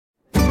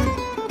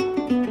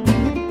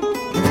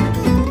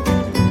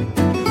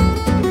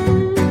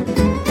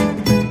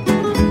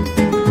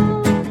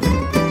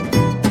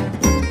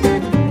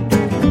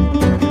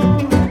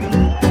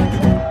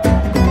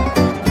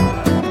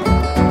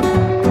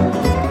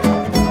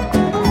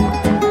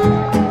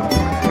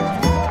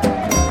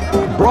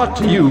brought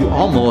to you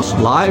almost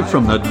live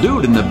from the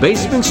Dude in the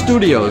Basement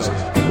studios.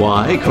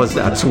 Why? Because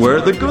that's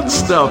where the good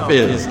stuff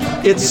is.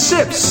 It's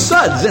Sips,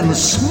 Suds, and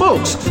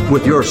Smokes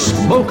with your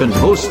smoking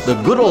host, the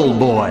Good Old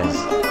Boys.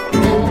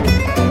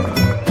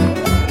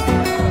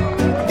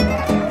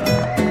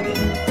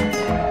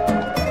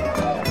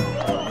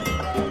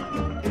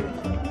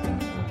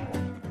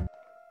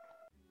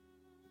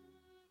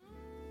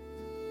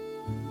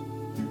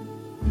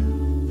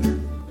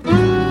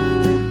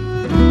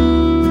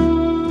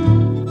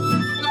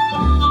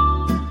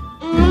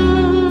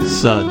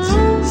 Suds,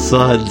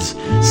 Suds,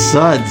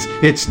 Suds.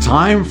 It's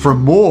time for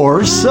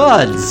more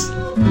Suds.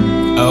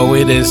 Oh,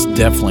 it is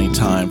definitely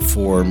time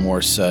for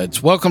more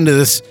Suds. Welcome to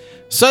this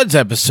Suds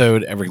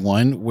episode,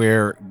 everyone,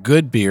 where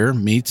good beer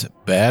meets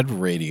bad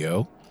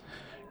radio.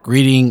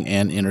 Greeting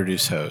and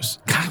introduce host.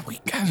 God, we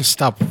gotta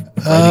stop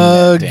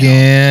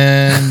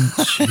again.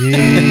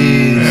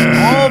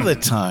 Jeez. All the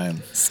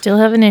time. Still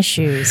having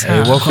issues.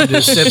 Hey, welcome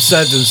to Sip,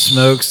 Suds, and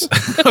Smokes,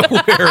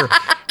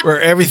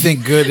 where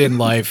everything good in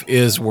life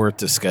is worth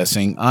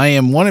discussing. I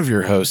am one of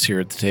your hosts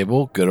here at the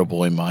table, good old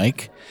boy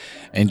Mike,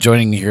 and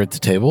joining me here at the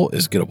table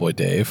is good old boy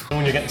Dave.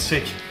 When you're getting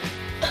sick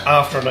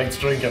after a night's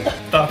drinking,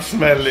 that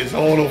smell is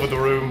all over the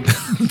room.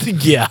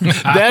 Yeah,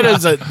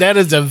 that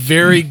is a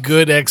very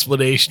good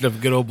explanation of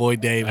good old boy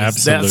Dave.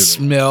 Absolutely. That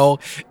smell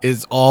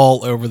is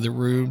all over the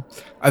room.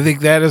 I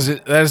think that is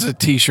a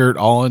t-shirt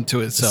all into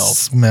itself.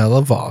 Smell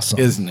of awesome.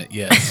 Isn't it?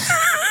 Yes.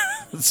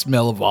 The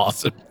smell of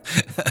awesome.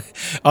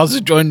 Also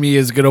join me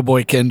is good old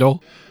boy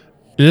Kendall.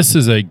 This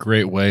is a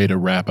great way to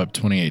wrap up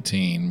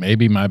 2018.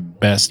 Maybe my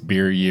best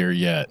beer year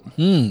yet.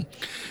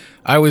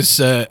 I was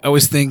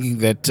thinking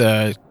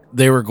that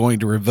they were going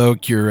to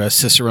revoke your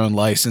Cicerone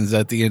license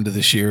at the end of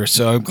this year,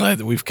 so I'm glad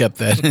that we've kept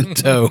that in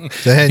tow.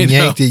 They hadn't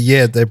yanked it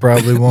yet. They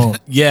probably won't.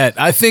 Yet.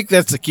 I think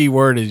that's the key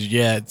word is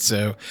yet,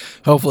 so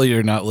hopefully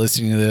you're not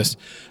listening to this.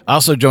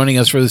 Also joining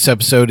us for this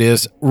episode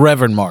is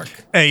Reverend Mark.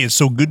 Hey, it's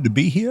so good to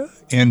be here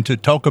and to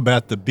talk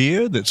about the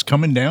beer that's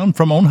coming down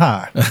from on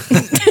high.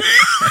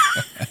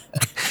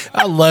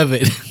 I love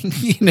it.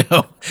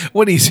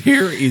 When he's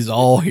here, he's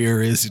all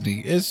here, isn't he?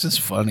 It's just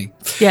funny.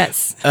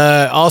 Yes.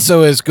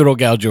 Also is good old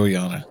gal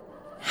Juliana.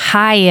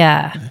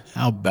 Hiya.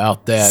 How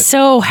about that?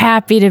 So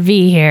happy to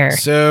be here.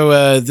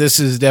 So this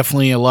is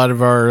definitely a lot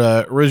of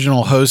our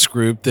original host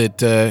group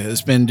that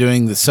has been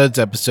doing the Suds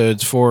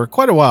episodes for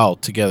quite a while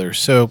together.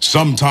 So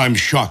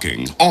sometimes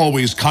shocking,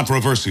 always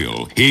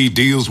controversial. He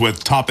deals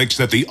with topics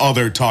that the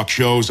other talk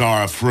shows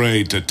are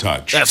afraid to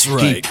touch. That's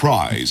right. He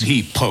pries,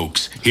 he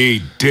pokes,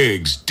 he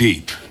digs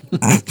deep.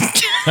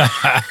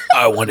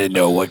 I want to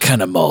know what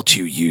kind of malt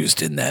you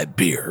used in that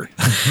beer.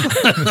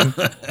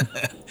 What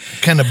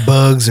kind of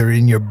bugs are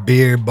in your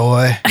beer,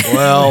 boy?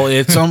 Well,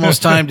 it's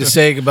almost time to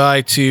say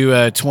goodbye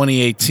to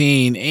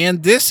 2018,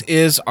 and this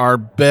is our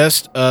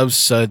best of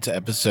Suds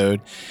episode.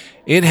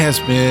 It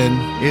has been...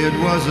 It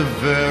was a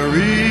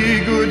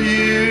very good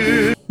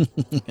year.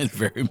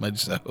 Very much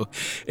so.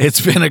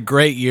 It's been a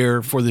great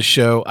year for the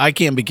show. I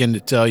can't begin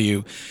to tell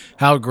you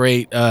how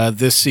great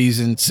this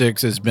season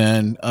 6 has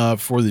been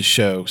for the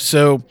show.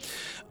 So,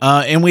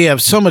 and we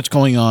have so much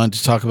going on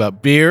to talk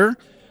about beer,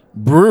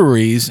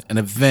 breweries, and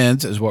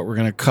events is what we're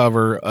going to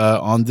cover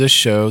on this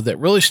show that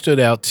really stood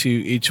out to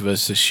each of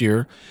us this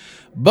year.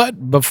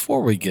 But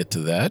before we get to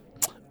that,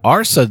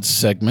 our Suds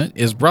segment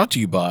is brought to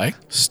you by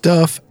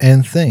Stuff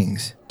and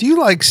Things. Do you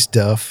like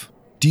stuff?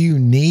 Do you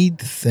need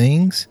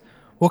things?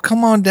 Well,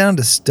 come on down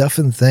to Stuff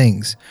and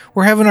Things.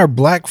 We're having our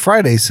Black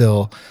Friday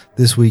sale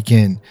this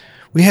weekend.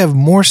 We have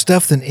more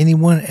stuff than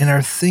anyone, and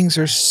our things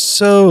are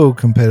so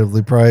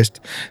competitively priced.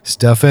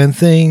 Stuff and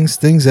Things,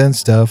 things and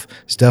stuff,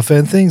 stuff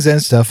and things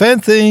and stuff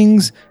and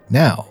things.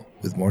 Now,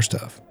 with more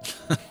stuff.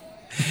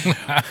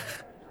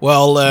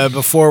 Well,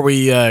 before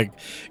we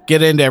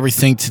get into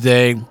everything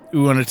today, we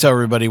want to tell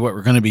everybody what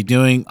we're going to be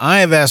doing.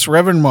 I have asked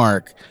Reverend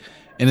Mark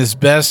in his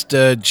best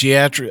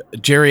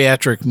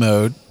geriatric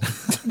mode.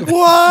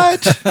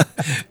 What?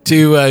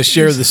 To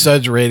share the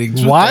Suds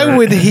ratings. Why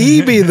would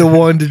he be the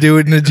one to do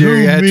it in a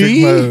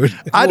geriatric mode?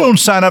 I don't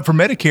sign up for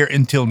Medicare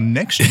until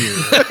next year.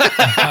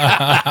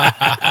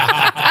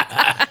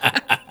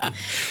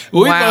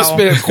 We both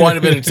spent quite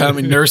a bit of time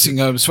in nursing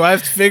homes, so I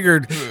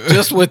figured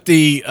just with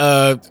the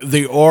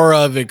aura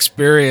of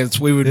experience,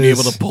 we would be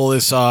able to pull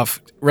this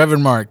off.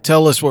 Reverend Mark,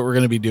 tell us what we're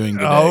going to be doing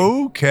today.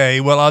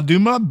 Okay, well, I'll do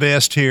my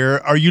best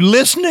here. Are you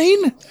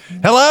listening?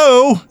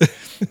 Hello?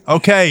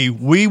 Okay,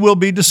 we will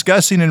be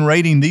discussing and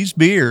rating these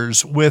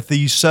beers with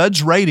the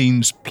Suds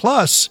ratings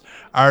plus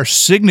our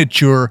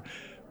signature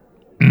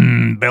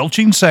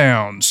belching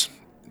sounds.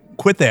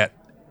 Quit that,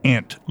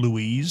 Aunt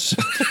Louise.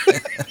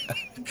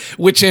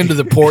 Which end of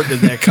the port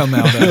did that come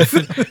out of?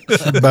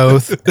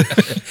 Both.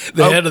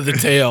 The head of the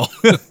tail.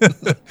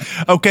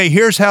 Okay,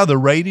 here's how the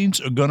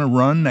ratings are going to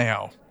run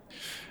now.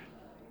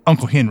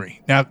 Uncle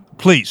Henry, now,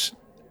 please.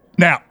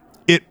 Now,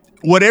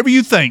 whatever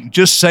you think,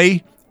 just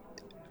say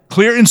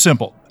clear and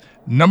simple.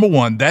 Number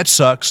 1, that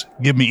sucks.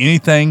 Give me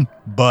anything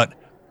but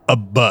a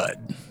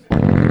bud.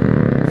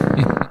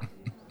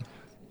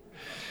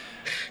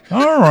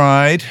 All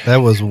right. That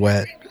was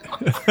wet.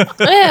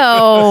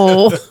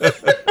 Ew.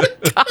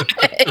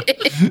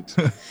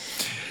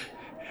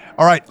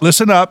 All right,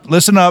 listen up.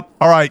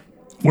 All right,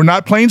 we're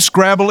not playing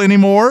Scrabble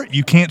anymore.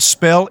 You can't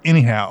spell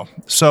anyhow.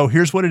 So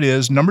here's what it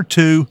is. Number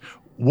 2,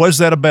 was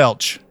that a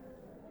belch?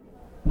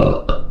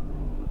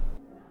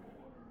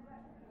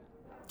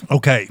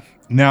 Okay,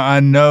 now I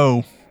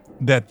know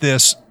that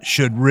this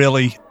should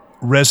really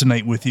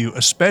resonate with you,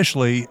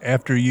 especially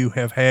after you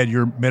have had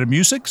your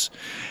Metamusics.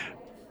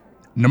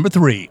 Number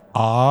 3,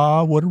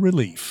 what a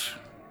relief.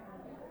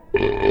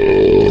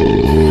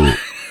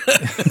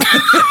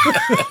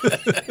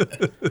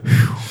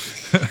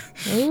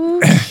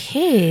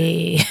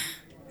 Okay.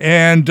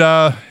 And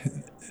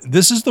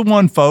this is the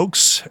one,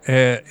 folks,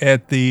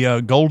 at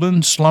the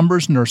Golden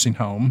Slumbers Nursing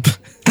Home.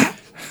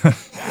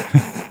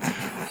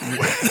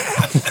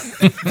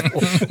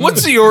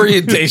 What's the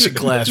orientation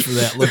class for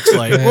that looks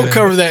like? We'll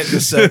cover that in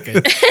a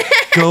second.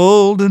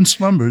 Golden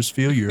Slumbers,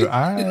 feel your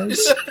eyes.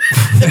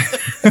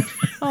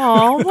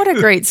 Oh, what a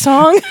great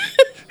song.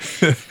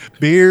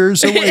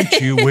 Beers await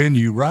you when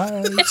you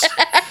rise.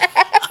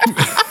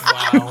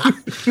 Wow.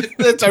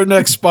 That's our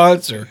next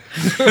sponsor.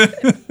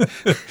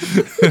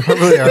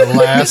 Probably our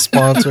last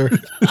sponsor.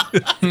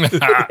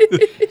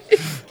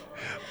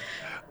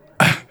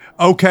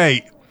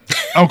 Okay,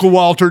 Uncle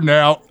Walter,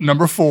 now,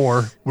 number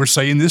 4, we're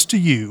saying this to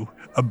you.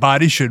 A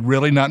body should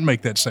really not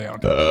make that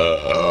sound.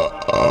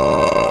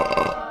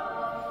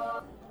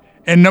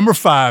 And number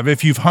 5,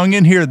 if you've hung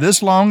in here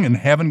this long and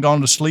haven't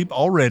gone to sleep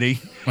already,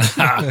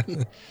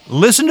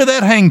 listen to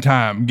that hang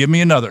time. Give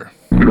me another.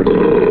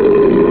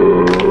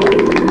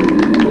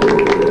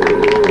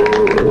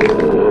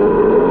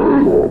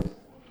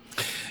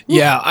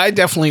 Yeah, I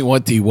definitely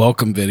want the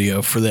welcome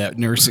video for that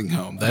nursing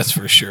home. That's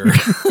for sure.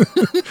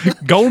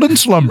 Golden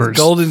Slumbers.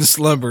 Golden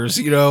Slumbers.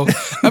 You know,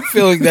 I'm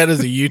feeling that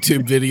as a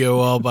YouTube video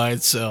all by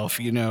itself.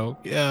 You know,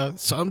 yeah.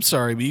 So I'm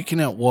sorry, but you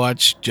cannot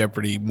watch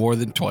Jeopardy more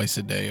than twice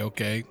a day.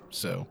 Okay,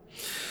 so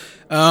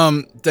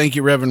thank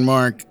you, Reverend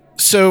Mark.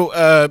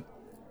 So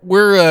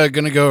we're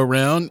gonna go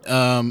around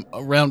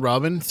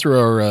robin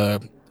through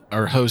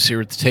our hosts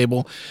here at the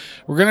table.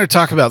 We're going to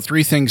talk about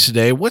 3 things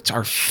today. What's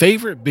our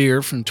favorite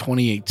beer from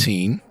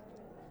 2018?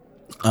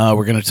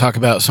 We're going to talk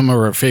about some of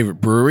our favorite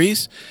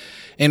breweries.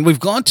 And we've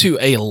gone to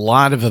a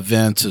lot of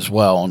events as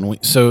well.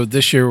 And so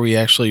this year we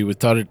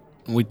thought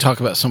we'd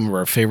talk about some of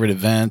our favorite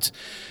events.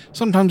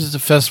 Sometimes it's a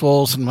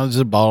festival, sometimes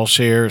it's a bottle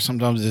share,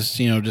 sometimes it's,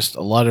 just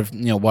a lot of,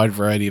 wide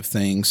variety of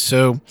things.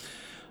 So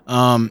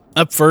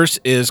up first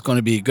is going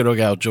to be good old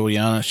gal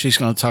Juliana. She's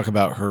going to talk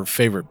about her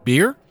favorite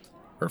beer,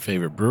 her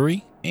favorite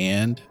brewery,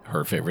 and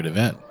her favorite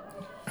event.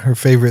 Her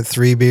favorite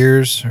 3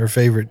 beers, her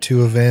favorite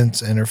 2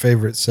 events, and her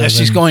favorite 7.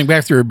 She's going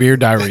back through her beer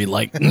diary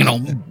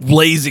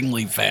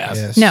blazingly fast.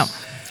 Yes. No.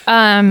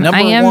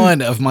 Number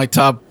 1 of my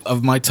top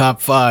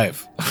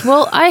 5.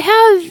 Well, I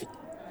have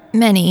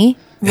many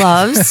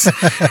loves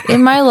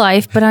in my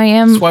life, but I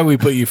am. That's why we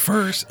put you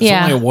first. It's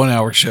only a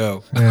 1-hour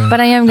show. But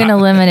I am going to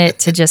limit it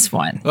to just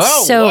one.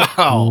 Oh, so,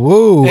 wow.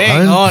 Whoa,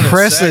 Hang on a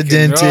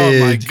unprecedented.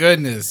 second. Oh, my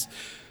goodness.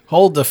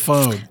 Hold the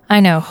phone.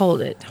 I know.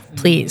 Hold it.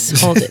 Please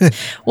hold it.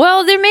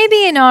 Well, there may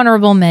be an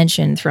honorable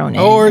mention thrown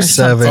in. Or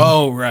 7.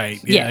 Oh, right.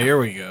 Yeah, Yeah. here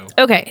we go.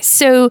 Okay,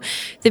 so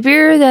the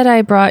beer that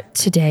I brought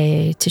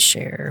today to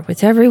share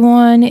with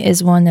everyone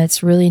is one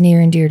that's really near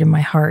and dear to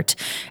my heart.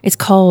 It's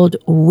called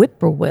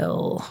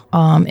Whippoorwill.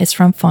 It's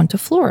from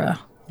Fontaflora,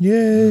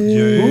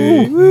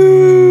 Yay.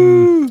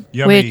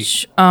 Yummy.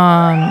 which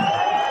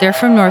they're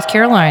from North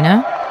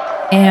Carolina,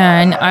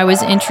 and I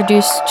was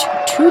introduced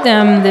to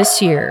them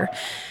this year.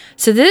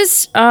 So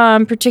this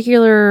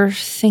particular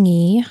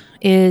thingy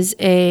is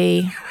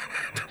a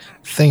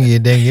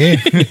Thingy dingy.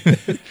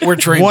 We're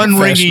trained One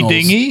professionals.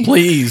 ringy dingy?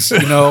 Please,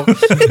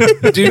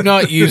 do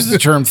not use the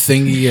term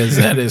thingy as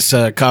that is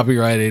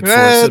copyrighted for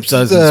Sip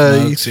Suds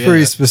and Smokes. It's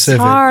pretty specific.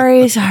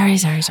 sorry.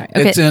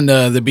 Okay. It's in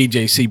the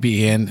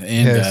BJCP and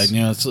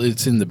Yes.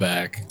 it's in the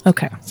back.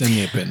 Okay. It's in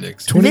the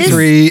appendix.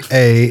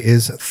 23A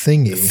is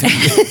thingy.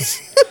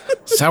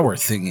 Sour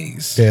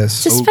thingies.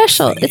 Yes. It's a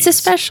special. thingies. It's a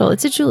special.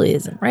 It's a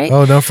Judaism, right?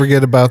 Oh, don't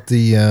forget about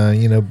the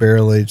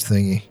barrel aged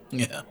thingy.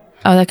 Yeah.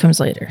 Oh, that comes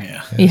later.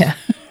 Yeah.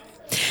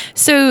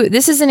 So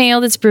this is an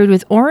ale that's brewed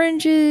with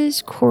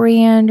oranges,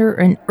 coriander,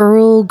 and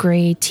Earl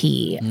Grey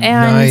tea. And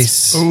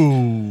Nice.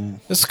 Ooh.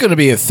 This is going to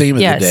be a theme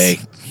of Yes. the day.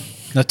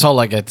 That's all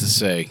I got to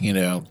say.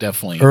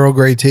 Definitely. Earl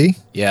Grey tea.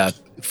 Yeah,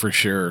 for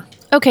sure.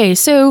 Okay,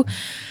 so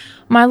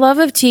my love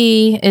of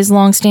tea is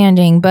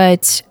longstanding,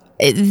 but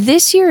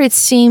this year it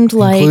seemed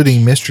like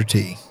Including Mr.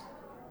 T.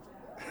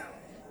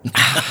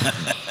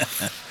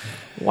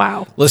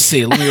 wow. Let's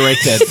see. Let me write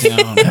that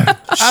down.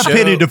 I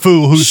pity the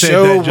fool who said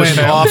Show that just went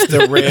now. off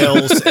the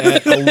rails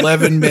at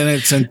 11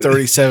 minutes and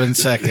 37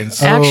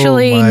 seconds.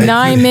 Actually, my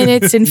 9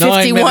 minutes and 9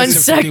 51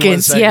 minutes and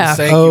 51 seconds. Yeah.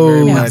 Thank you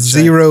very Oh, much.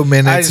 0 I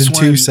minutes just and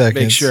 2 wanted to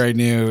seconds. make sure I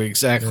knew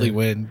exactly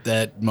when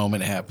that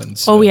moment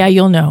happens. Oh, yeah,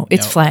 you'll know.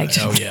 It's Yeah. flagged.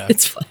 Oh, yeah.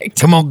 It's flagged.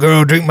 Come on,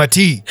 girl, drink my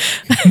tea.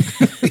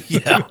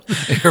 Yeah.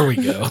 Here we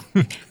go.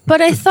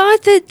 But I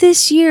thought that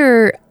this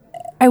year,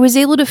 I was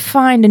able to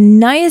find a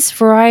nice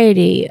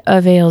variety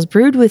of ales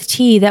brewed with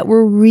tea that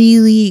were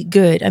really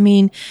good. I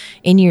mean,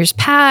 in years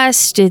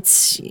past,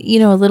 it's,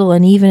 a little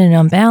uneven and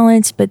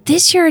unbalanced, but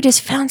this year I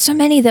just found so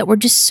many that were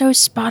just so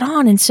spot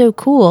on and so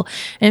cool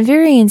and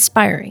very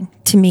inspiring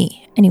to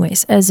me,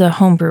 anyways, as a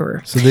home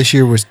brewer. So this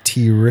year was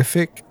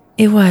terrific.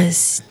 It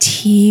was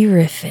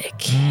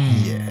terrific.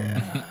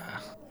 Yeah.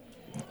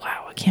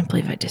 Wow, I can't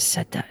believe I just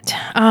said that.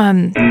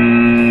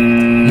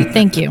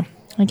 Thank you.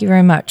 Thank you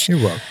very much. You're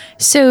welcome.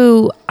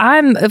 So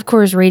I'm, of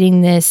course,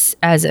 rating this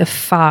as a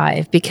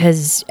 5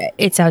 because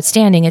it's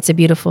outstanding. It's a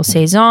beautiful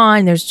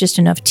saison. There's just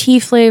enough tea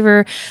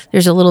flavor.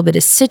 There's a little bit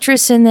of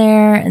citrus in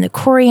there and the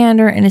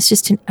coriander, and it's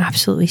just an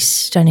absolutely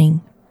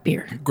stunning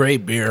beer.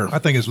 Great beer. I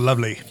think it's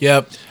lovely.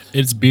 Yep.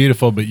 It's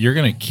beautiful, but you're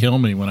going to kill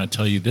me when I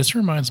tell you this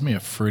reminds me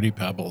of Fruity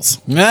Pebbles.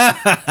 What?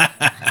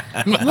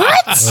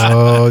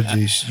 Oh,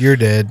 geez. You're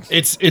dead.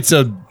 It's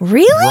a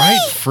Really?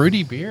 bright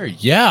fruity beer.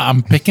 Yeah,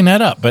 I'm picking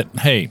that up. But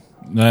hey,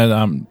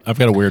 I've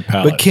got a weird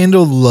palate. But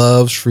Kendall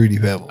loves Fruity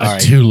Pebbles. I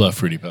do love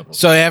Fruity Pebbles.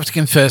 So I have to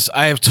confess,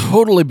 I have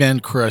totally been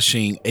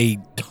crushing a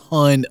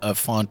ton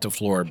of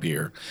Fontaflora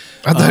beer.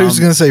 I thought he was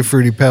going to say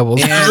Fruity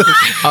Pebbles. And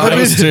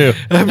Those two.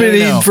 I've been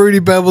eating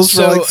Fruity Pebbles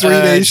for like 3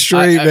 days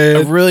straight, man.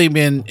 I've really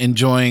been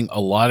enjoying a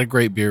lot of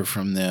great beer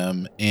from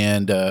them.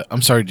 And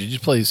I'm sorry, did you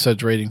play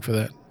Suds rating for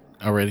that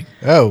already?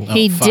 Oh.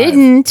 He 5.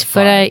 didn't,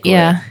 but 5,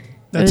 yeah.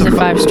 It was a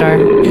 5-star.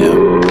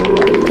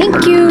 Yeah.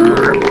 Thank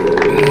you.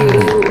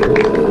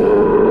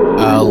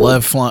 I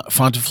love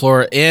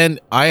Fontaflora. And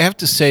I have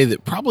to say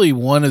that probably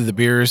one of the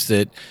beers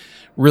that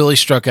really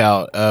struck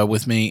out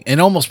with me and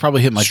almost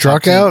probably hit my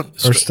Struck top 10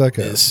 out or stuck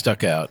out?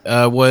 Stuck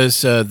out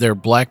was their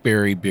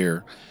blackberry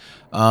beer.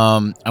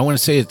 I want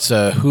to say it's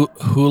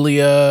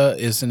Julia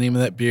is the name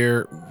of that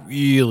beer.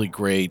 Really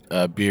great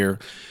beer.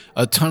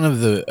 A ton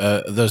of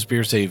those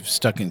beers they've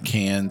stuck in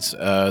cans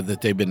that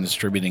they've been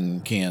distributing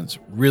in cans.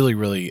 Really,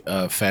 really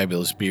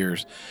fabulous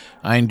beers.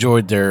 I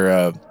enjoyed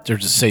their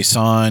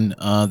saison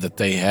that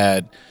they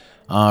had.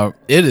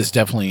 It is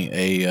definitely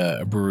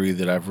a brewery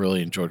that I've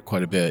really enjoyed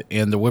quite a bit,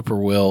 and the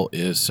Whippoorwill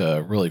is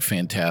really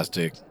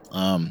fantastic.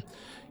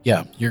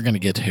 Yeah, you're going to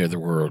get to hear the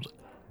word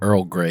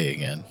Earl Grey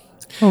again.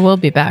 Well, we'll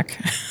be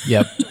back.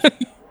 Yep.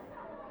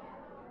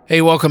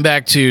 Hey, welcome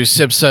back to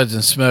Sip Suds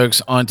and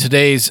Smokes. On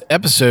today's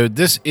episode,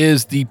 this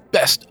is the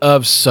Best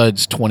of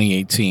Suds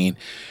 2018.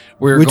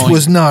 Which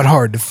was not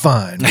hard to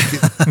find.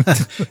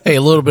 Hey,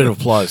 a little bit of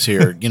applause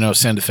here.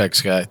 Sound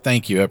effects guy.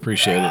 Thank you. I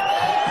appreciate it.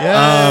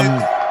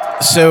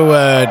 So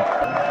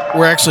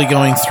we're actually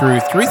going through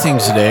 3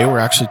 things today. We're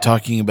actually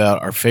talking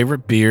about our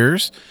favorite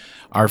beers,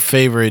 our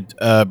favorite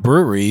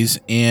breweries,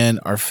 and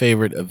our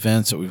favorite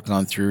events that we've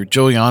gone through.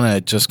 Juliana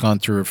had just gone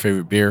through her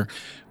favorite beer,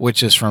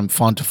 which is from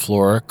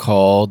Fontaflora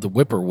called the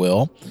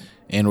Whippoorwill.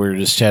 And we were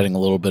just chatting a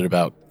little bit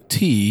about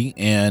tea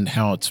and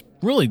how it's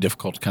really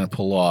difficult to kind of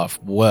pull off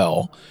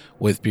well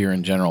with beer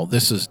in general.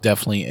 This is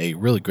definitely a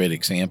really great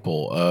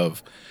example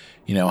of,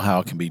 how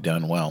it can be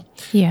done well.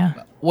 Yeah.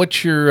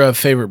 What's your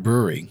favorite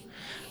brewery?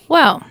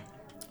 Well,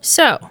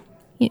 so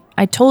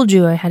I told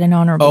you I had an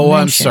honorable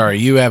mention. I'm sorry.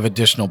 You have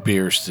additional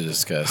beers to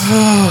discuss.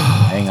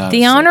 Hang on.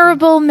 The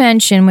honorable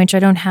mention, which I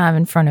don't have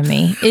in front of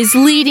me, is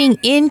leading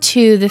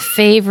into the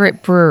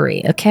favorite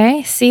brewery.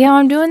 Okay? See how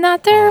I'm doing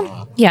that there?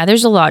 Yeah,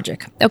 there's a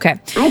logic. Okay.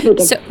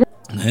 So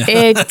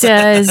it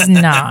does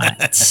not.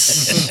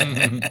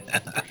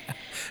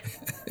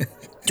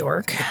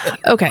 Dork.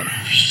 Okay.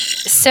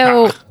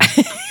 So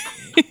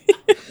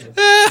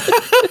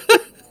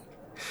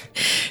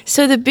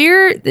So the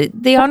beer,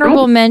 the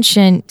honorable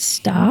mention,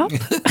 stop.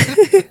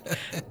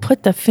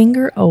 Put the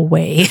finger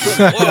away.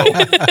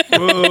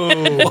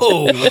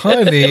 Whoa.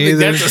 Honey,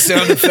 That's a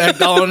sound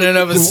effect all in and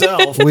of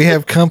itself. we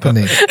have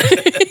company.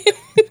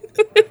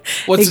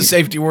 What's the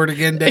safety word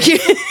again, Dave?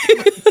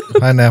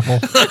 Pineapple.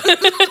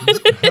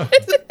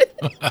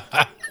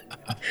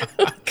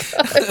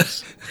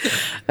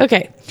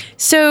 Okay.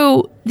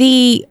 So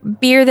the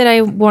beer that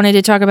I wanted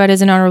to talk about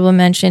as an honorable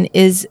mention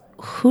is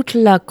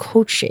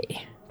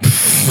Huitlacoche.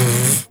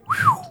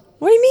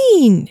 What do you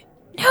mean?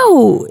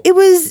 No, it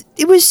was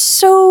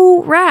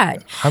so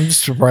rad. I'm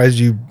just surprised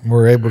you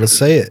were able to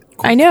say it.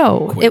 I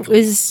know. It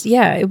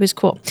was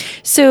cool.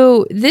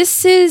 So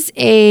this is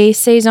a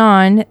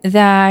saison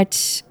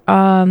that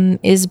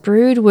is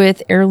brewed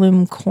with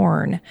heirloom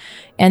corn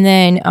and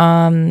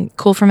then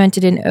cool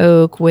fermented in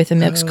oak with a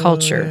mixed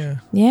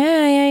culture.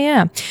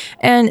 Yeah.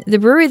 And the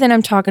brewery that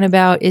I'm talking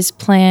about is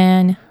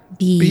Plan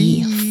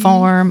B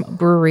Farm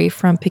Brewery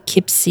from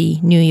Poughkeepsie,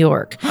 New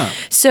York.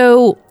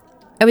 So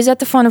I was at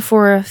the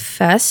Fontaflora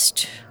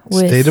Fest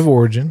with State of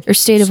Origin. or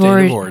State of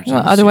Origin,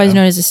 well, otherwise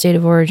known as the State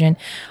of Origin,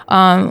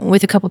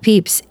 with a couple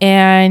peeps,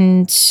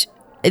 and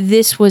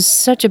this was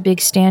such a big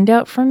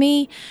standout for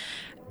me.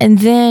 And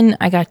then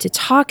I got to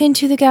talking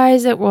to the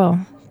guys that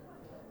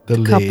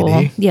The couple,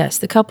 lady. yes,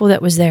 the couple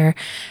that was there,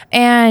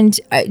 and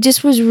I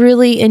just was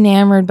really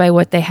enamored by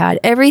what they had.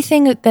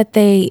 Everything that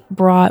they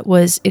brought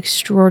was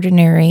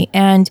extraordinary,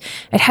 and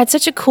it had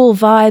such a cool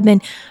vibe.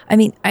 And I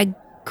mean, I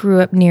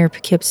grew up near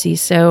Poughkeepsie,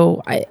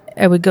 so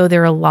I would go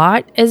there a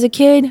lot as a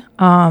kid.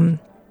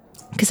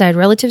 Because I had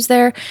relatives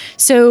there.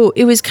 So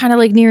it was kind of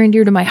like near and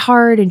dear to my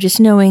heart. And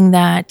just knowing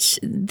that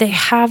they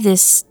have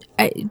this,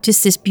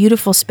 just this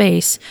beautiful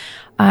space.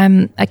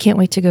 I can't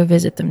wait to go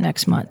visit them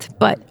next month.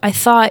 But I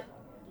thought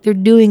they're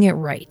doing it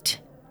right.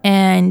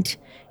 And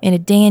in a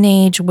day and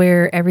age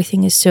where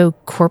everything is so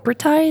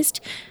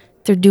corporatized,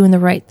 they're doing the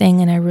right thing.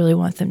 And I really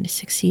want them to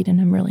succeed. And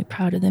I'm really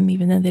proud of them,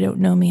 even though they don't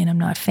know me and I'm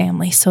not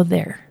family. So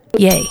there.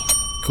 Yay.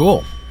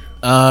 Cool.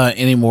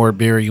 Any more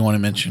beer you want to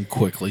mention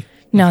quickly?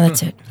 No,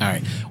 that's it. All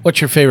right.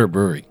 What's your favorite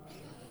brewery?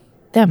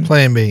 Them.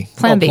 Plan B.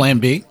 Plan B. Plan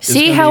B. is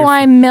See gonna how be your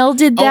I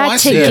melded I that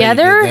see how you did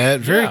together? that.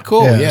 Very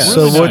cool. Yeah. Yeah.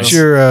 So Really what's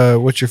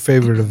nice. your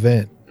favorite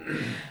event?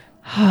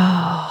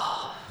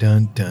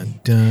 Dun dun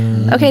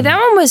dun. Okay, that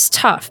one was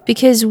tough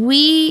because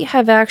we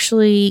have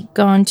actually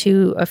gone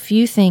to a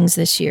few things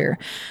this year.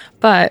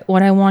 But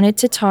what I wanted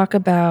to talk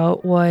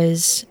about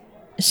was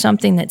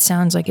something that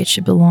sounds like it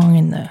should belong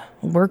in the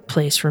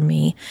workplace for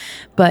me,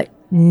 but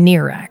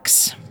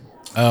Nirax,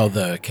 Oh,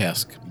 the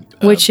cask.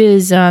 which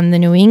is the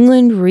New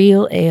England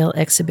Real Ale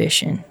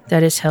Exhibition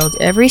that is held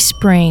every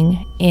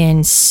spring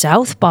in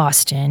South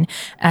Boston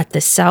at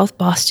the South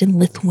Boston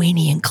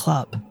Lithuanian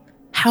Club.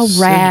 How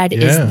rad yeah.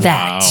 is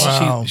that?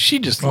 Wow. She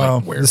just Wow.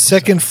 like wears The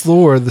second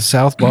floor of the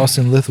South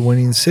Boston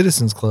Lithuanian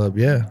Citizens Club.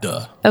 Yeah.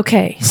 duh.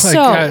 Okay, Like,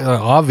 so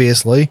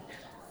obviously.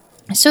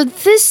 So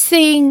this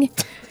thing,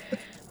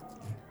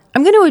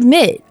 I'm going to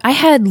admit, I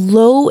had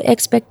low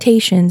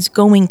expectations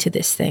going to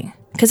this thing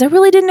because I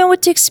really didn't know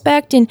what to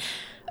expect. And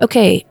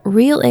okay,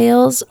 real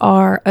ales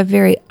are a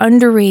very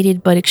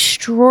underrated but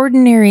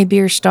extraordinary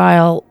beer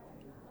style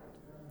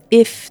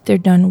if they're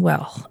done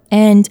well.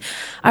 And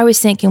I was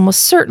thinking, well,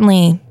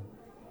 certainly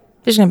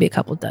there's going to be a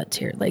couple duds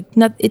here. Like,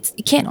 it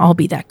can't all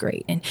be that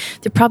great. And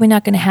they're probably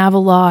not going to have a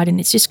lot. And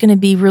it's just going to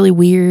be really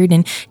weird.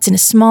 And it's in a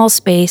small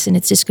space and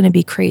it's just going to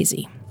be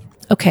crazy.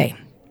 Okay.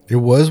 It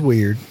was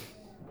weird.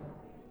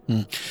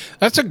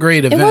 That's a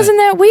great event. It wasn't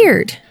that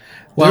weird.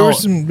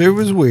 There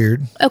was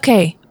weird.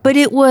 Okay. But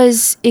it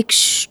was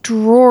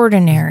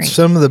extraordinary.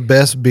 Some of the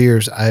best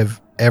beers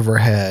I've ever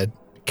had,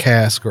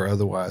 cask or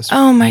otherwise.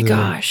 Oh my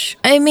gosh.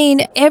 I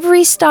mean,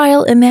 every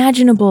style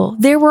imaginable.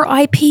 There were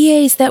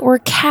IPAs that were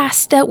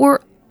cast that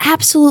were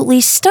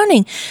absolutely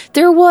stunning.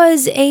 There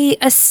was a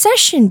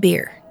session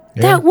beer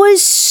that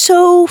was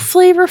so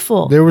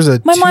flavorful. There was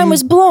My mind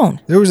was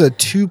blown. There was a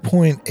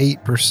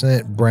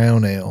 2.8%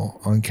 brown ale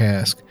on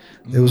cask.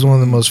 It was one of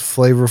the most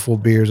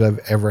flavorful beers I've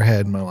ever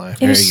had in my life.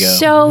 It was you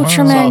go. so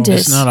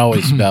tremendous. It's not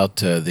always about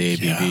the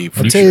ABV.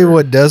 I'll tell you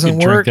what You doesn't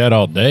could work. drink that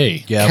all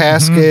day. Yeah.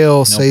 Cask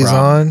ale problem.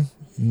 Saison,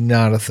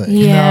 not a thing.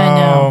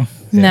 Yeah,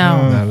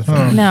 no. Not a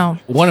thing. No.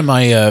 One of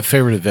my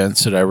favorite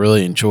events that I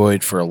really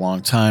enjoyed for a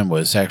long time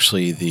was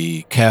actually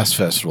the Cask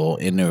Festival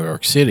in New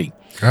York City.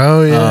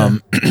 Oh yeah.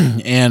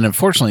 And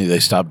unfortunately, they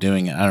stopped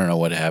doing it. I don't know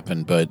what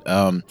happened, but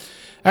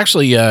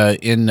actually,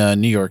 in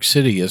New York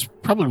City is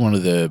probably one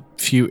of the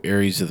few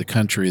areas of the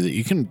country that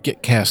you can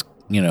get cask,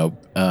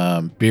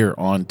 beer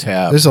on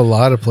tap. There's a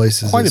lot of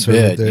places. Quite that a serve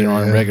it bit, there,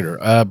 on yeah.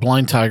 regular.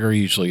 Blind Tiger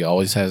usually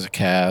always has a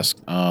cask.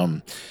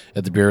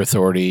 At the Beer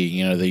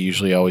Authority, they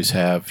usually always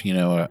have,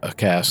 a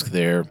cask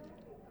there.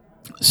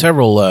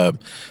 Several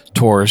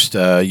tourists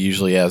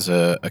usually has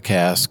a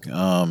cask,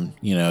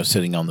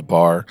 sitting on the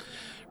bar.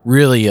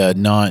 Really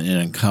not an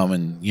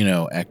uncommon,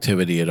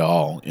 activity at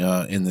all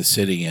in the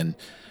city. And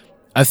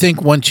I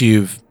think once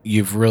you've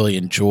really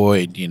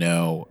enjoyed,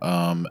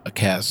 a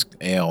cask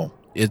ale,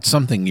 it's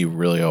something you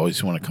really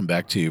always want to come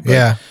back to. But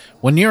Yeah.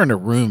 when you're in a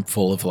room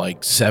full of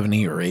like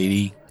 70 or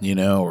 80,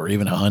 or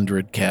even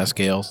 100 cask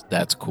ales,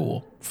 that's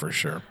cool for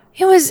sure.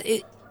 It was.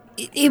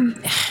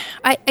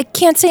 I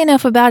can't say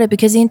enough about it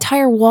because the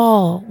entire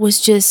wall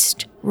was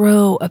just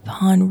row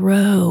upon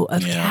row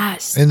of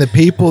casks. And the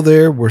people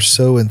there were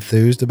so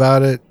enthused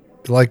about it.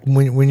 Like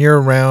when you're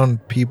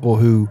around people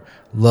who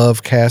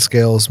love cask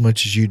ale as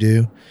much as you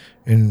do,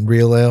 and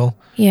real ale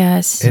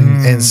Yes.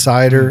 and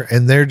cider,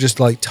 and they're just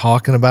like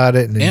talking about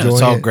it and Yeah, enjoying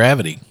it's all it.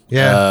 gravity.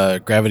 Yeah.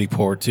 Gravity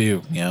pour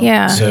too.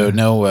 Yeah. So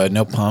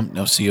no pump,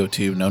 no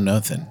CO2, no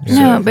nothing.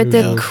 No, So, but the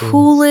really cool.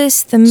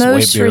 coolest, the way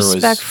most beer was,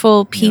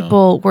 respectful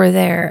people were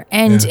there,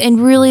 and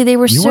really they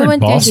were You so were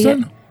in enthusiastic.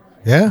 Boston?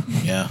 Yeah,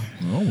 yeah.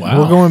 Oh, wow.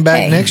 we're going back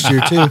Hey. next year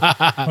too.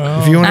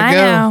 If you want to I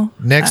go know.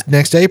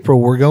 next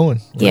April, we're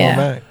going. We're Yeah.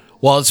 going back.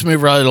 Well, let's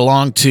move right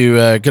along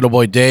to good old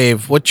boy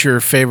Dave. What's your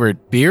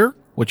favorite beer?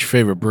 What's your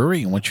favorite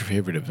brewery? And what's your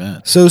favorite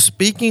event? So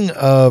speaking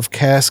of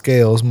cask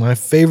ales, my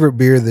favorite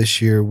beer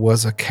this year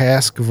was a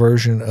cask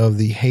version of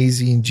the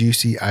Hazy and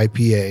Juicy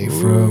IPA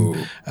from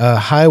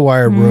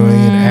Highwire Brewing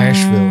in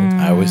Asheville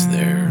I was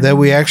there. that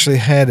we actually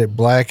had at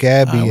Black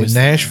Abbey I in was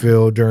there.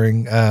 Nashville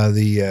during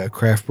the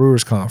Craft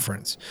Brewers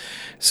Conference.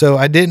 So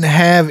I didn't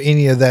have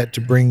any of that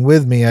to bring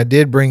with me. I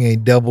did bring a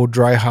double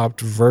dry hopped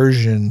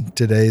version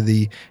today,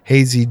 the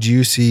Hazy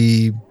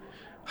Juicy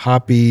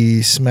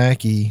Hoppy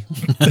Smacky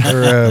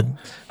or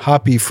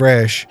Hoppy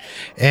Fresh.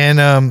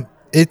 And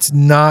it's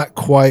not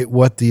quite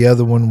what the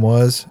other one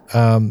was,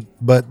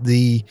 but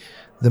the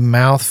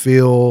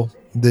mouthfeel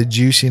the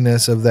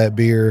juiciness of that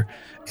beer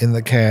in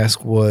the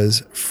cask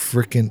was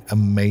freaking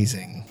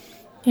amazing.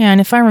 Yeah,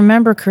 and if I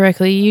remember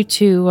correctly, you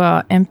two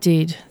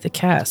emptied the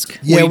cask.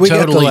 Yeah, we got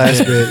the totally last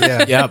did.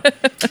 bit. Yeah.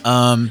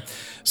 Yep.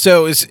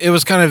 So it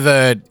was kind of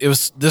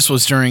this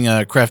was during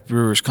a craft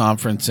brewers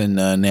conference in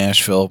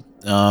Nashville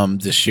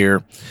this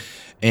year,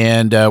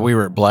 and we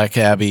were at Black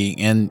Abbey,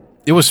 and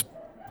it was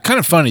kind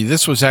of funny.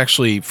 This was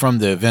actually from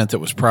the event that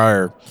was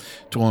prior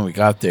to when we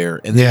got there,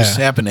 and they just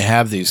happened to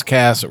have these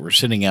casks that were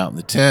sitting out in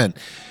the tent,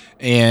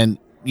 and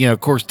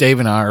of course, Dave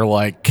and I are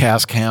like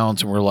cask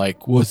hounds, and we're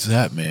like, "What's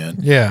that, man?"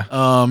 Yeah.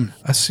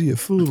 I see a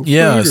fool.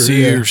 Yeah, I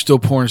see you're still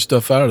pouring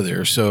stuff out of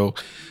there. So,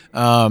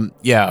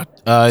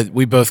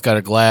 we both got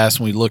a glass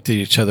and we looked at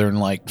each other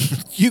and like,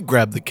 you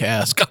grab the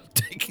cask, I'm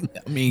taking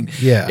that. I mean,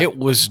 it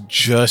was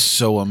just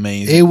so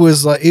amazing. It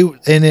was like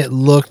and it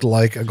looked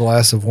like a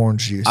glass of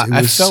orange juice. It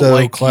was felt so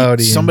like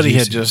cloudy. somebody and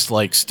had juicy. just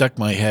like stuck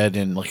my head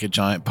in like a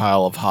giant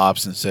pile of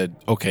hops and said,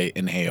 "Okay,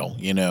 inhale."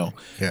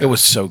 It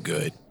was so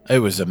good. It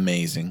was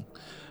amazing.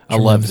 I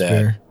love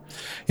that.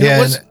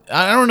 beer.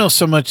 I don't know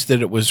so much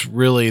that it was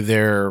really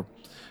their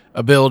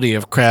ability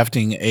of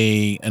crafting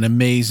an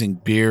amazing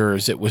beer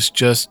as it was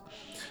just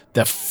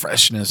the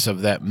freshness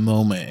of that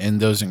moment and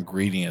those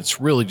ingredients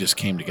really just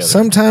came together.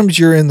 Sometimes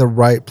you're in the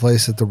right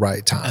place at the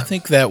right time. I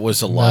think that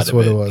was a lot That's of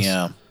what it. it was.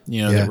 Yeah.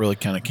 That really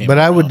kind of came But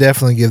I would around.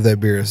 definitely give that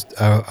beer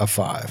a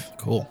 5.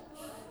 Cool.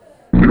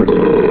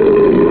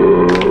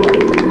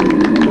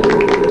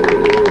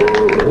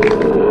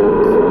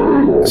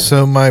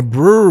 So my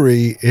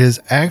brewery is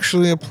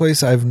actually a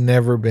place I've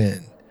never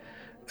been.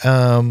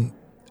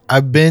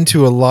 I've been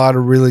to a lot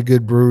of really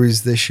good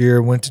breweries this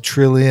year. Went to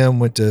Trillium,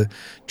 went to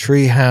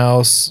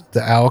Treehouse,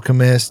 The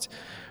Alchemist,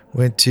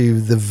 went to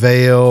The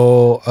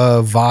Veil,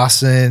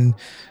 Vossen,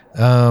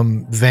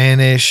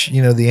 Vanish,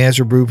 the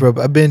Answer Brew Pub.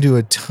 I've been to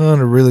a ton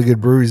of really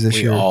good breweries this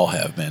We year. all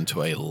have been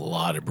to a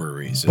lot of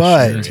breweries this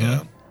But year.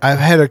 Yeah. I've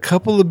had a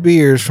couple of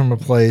beers from a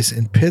place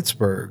in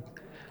Pittsburgh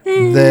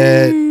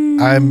that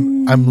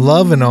I'm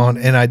loving on,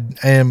 and I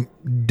am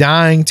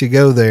dying to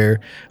go there.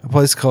 A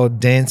place called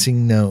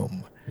Dancing Gnome.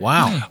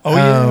 Wow. Oh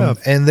yeah.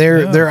 And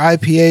their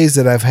IPAs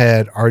that I've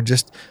had are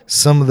just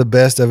some of the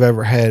best I've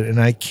ever had,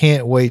 and I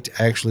can't wait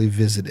to actually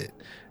visit it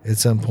at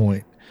some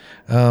point.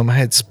 I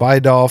had Spy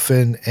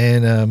Dolphin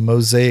and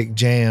Mosaic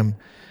Jam,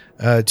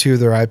 2 of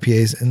their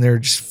IPAs, and they're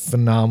just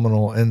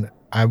phenomenal, and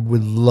I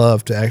would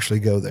love to actually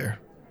go there.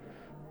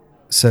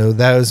 So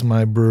that was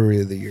my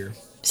brewery of the year.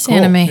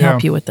 Santa may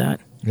help you with that.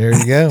 There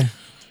you go.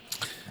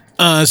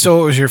 So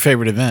what was your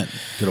favorite event,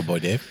 good old boy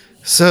Dave?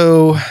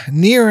 So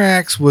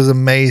Nearax was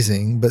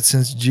amazing, but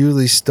since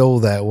Julie stole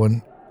that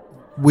one,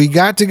 we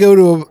got to go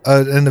to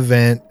an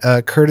event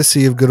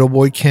courtesy of good old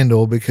boy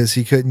Kendall because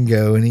he couldn't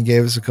go, and he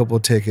gave us a couple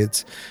of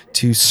tickets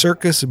to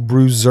Circus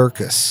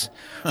Brewzircus,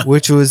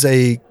 which was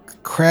a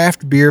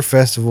craft beer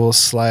festival /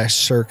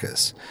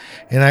 circus.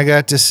 And I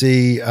got to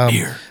see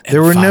Beer and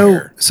there were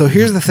fire. so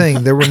here's the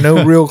thing, there were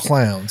no real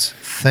clowns.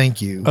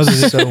 Thank you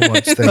so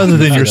much. Thank Other you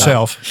than for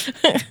yourself.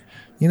 that.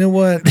 You know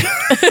what?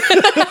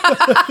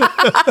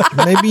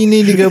 Maybe you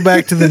need to go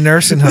back to the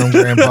nursing home,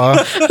 Grandpa.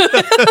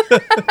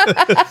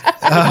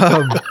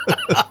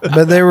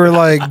 But they were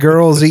like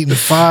girls eating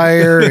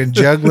fire and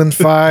juggling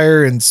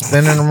fire and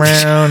spinning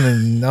around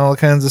and all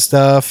kinds of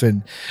stuff,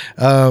 and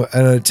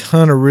a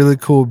ton of really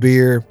cool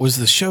beer. Was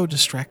the show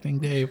distracting,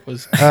 Dave?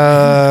 Was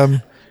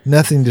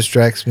Nothing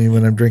distracts me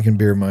when I'm drinking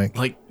beer, Mike.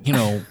 like,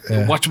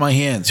 watch my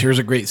hands. Here's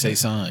a great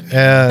saison.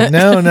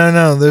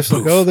 No. There's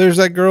like, there's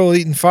that girl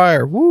eating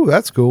fire. Woo,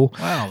 that's cool.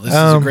 Wow, this is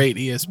a great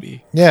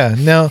ESB. Yeah,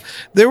 no,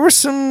 there were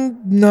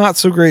some not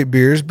so great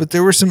beers, but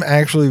there were some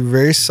actually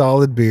very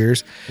solid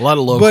beers. A lot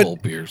of local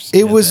beers.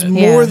 It was that.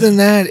 more than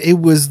that. It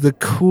was the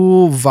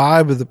cool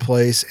vibe of the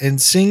place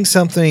and seeing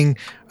something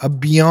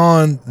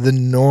beyond the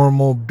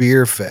normal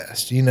beer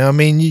fest.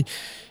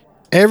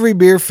 Every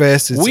beer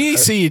fest is. We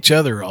see each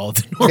other all at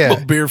the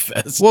normal beer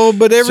fest. Well,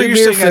 but every so you're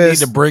beer saying I need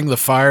fest. to bring the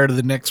fire to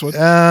the next one?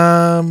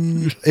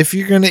 If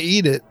you're gonna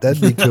eat it,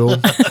 that'd be cool.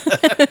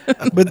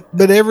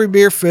 but every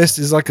beer fest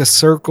is like a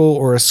circle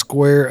or a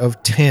square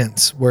of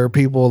tents where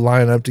people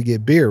line up to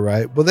get beer,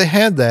 right? Well, they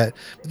had that,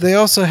 but they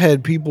also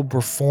had people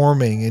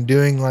performing and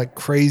doing like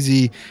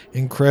crazy,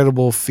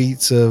 incredible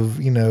feats of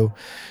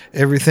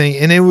everything,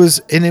 and it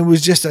was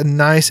just a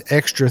nice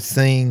extra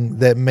thing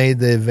that made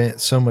the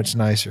event so much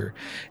nicer.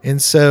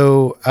 And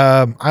so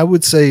I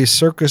would say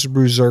Circus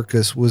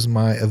Brewzircus was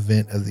my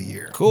event of the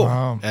year. Cool.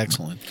 Wow.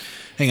 Excellent.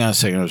 Hang on a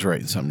second. I was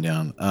writing something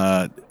down.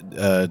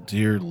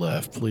 Dear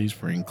left, please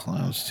bring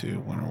clowns to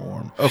Winter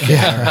Warm. Okay.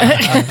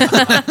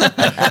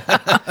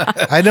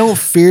 I don't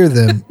fear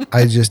them.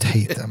 I just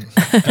hate them.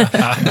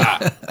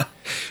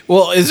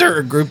 Well, is there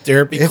a group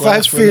therapy If I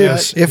class for feared,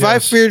 that? if I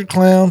feared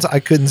clowns, I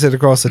couldn't sit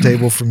across the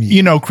table from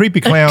you.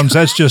 Creepy clowns,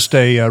 that's just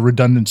a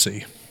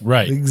redundancy.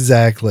 Right.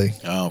 Exactly.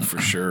 Oh, for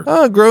sure.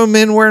 Oh, grown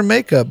men wearing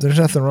makeup. There's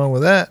nothing wrong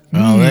with that.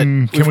 Well,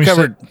 can we've we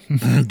covered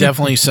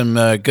definitely some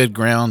good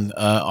ground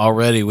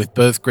already with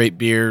both great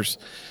beers.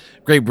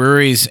 Great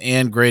breweries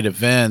and great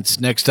events.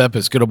 Next up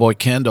is good old boy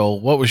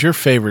Kendall. What was your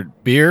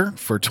favorite beer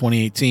for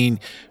 2018?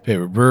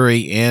 Favorite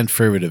brewery and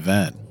favorite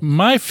event?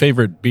 My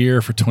favorite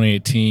beer for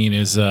 2018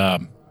 is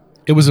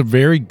it was a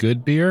very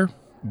good beer,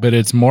 but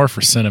it's more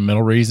for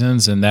sentimental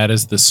reasons, and that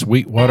is the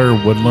Sweetwater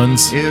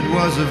Woodlands. It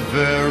was a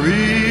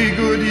very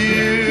good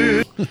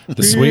year.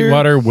 The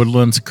Sweetwater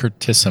Woodlands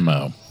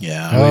Curtissimo.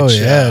 Yeah. Oh,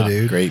 yeah,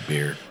 dude. Great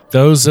beer.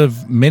 Those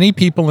of many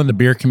people in the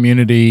beer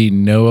community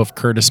know of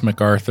Curtis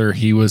MacArthur.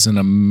 He was an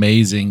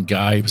amazing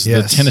guy. He was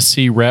the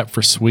Tennessee rep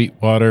for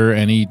Sweetwater,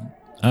 and he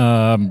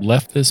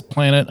left this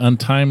planet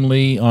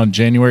untimely on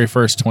January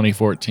 1st,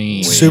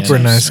 2014. Super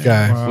nice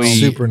guy. Wow.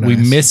 Super nice. We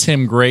miss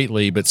him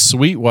greatly, but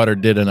Sweetwater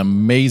did an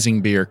amazing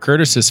beer.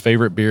 Curtis's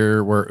favorite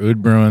beer were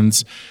Oud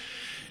Bruins,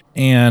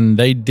 and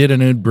they did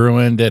an Oud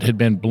Bruin that had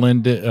been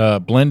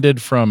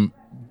blended from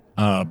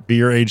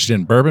beer aged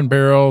in bourbon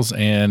barrels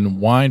and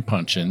wine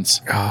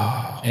puncheons.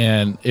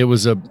 And it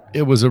was a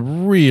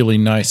really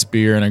nice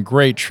beer and a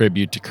great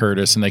tribute to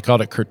Curtis, and they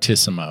called it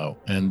Curtissimo,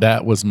 and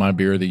that was my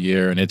beer of the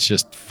year, and it's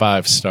just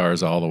 5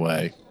 stars all the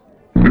way.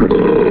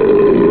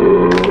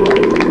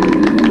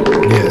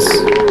 Yes.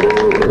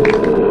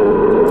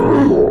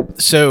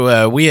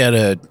 So we had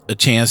a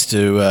chance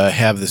to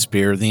have this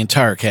beer. The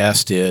entire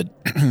cast did.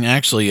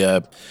 Actually,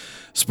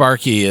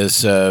 Sparky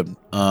is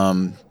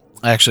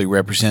actually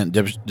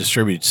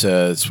distributes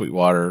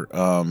Sweetwater,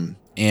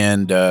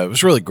 and it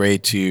was really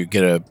great to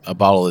get a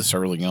bottle of this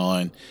early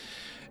on,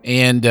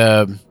 and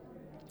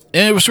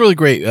it was really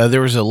great.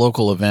 There was a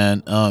local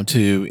event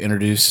to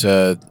introduce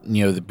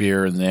the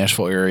beer in the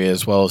Nashville area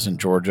as well as in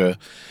Georgia,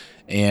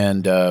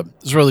 and it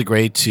was really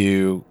great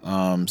to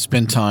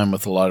spend time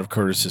with a lot of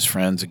Curtis's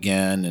friends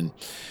again, and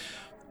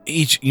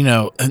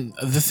and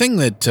the thing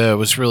that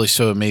was really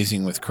so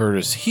amazing with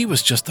Curtis, he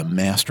was just a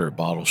master at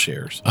bottle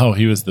shares. Oh,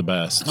 he was the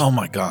best. Oh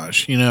my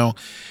gosh.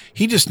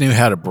 He just knew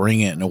how to bring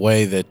it in a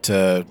way that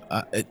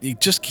it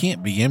just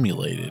can't be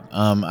emulated.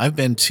 I've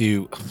been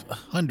to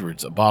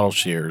hundreds of bottle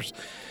shares,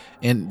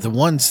 and the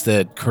ones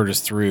that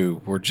Curtis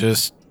threw were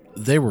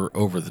they were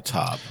over the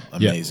top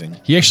amazing. Yeah.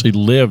 He actually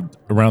lived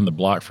around the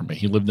block from me.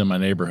 He lived in my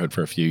neighborhood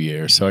for a few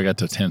years, so I got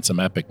to attend some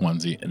epic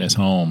ones in his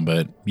home.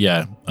 But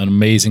yeah, an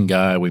amazing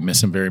guy. We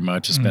miss him very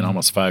much. It's been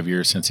almost 5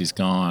 years since he's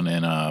gone,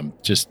 and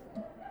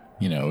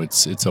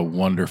it's a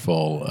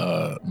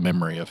wonderful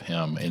memory of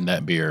him in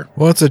that beer.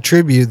 Well, it's a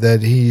tribute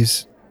that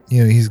he's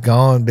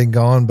been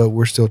gone, but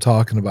we're still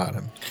talking about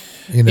him.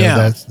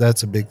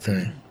 That's a big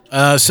thing.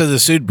 So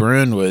the Oud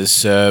Bruin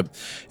was it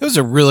was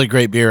a really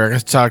great beer. I got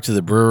to talk to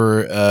the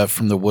brewer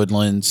from the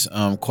Woodlands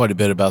quite a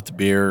bit about the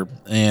beer,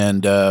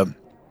 and I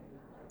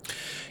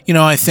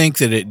think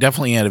that it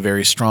definitely had a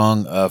very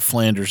strong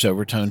Flanders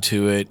overtone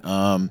to it.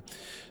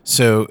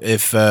 So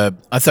if I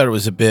thought it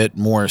was a bit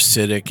more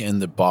acidic in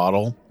the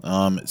bottle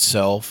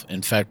itself.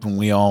 In fact, when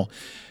we all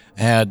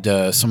had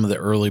some of the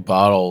early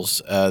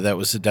bottles, that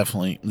was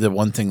definitely the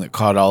one thing that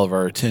caught all of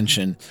our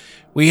attention.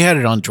 We had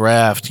it on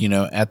draft,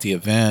 at the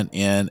event,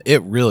 and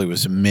it really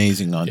was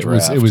amazing on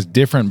draft. It was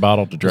different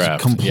bottle to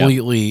draft.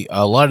 Completely. Yeah.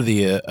 A lot of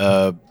the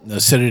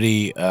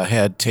acidity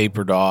had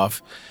tapered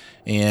off,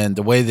 and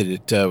the way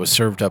that it was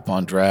served up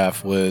on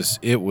draft was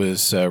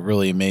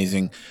really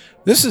amazing.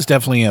 This is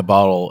definitely a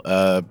bottle.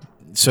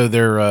 So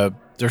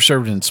they're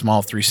served in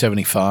small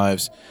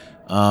 375s,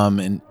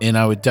 and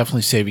I would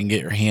definitely say if you can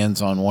get your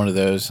hands on one of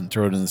those and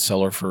throw it in the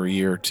cellar for a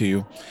year or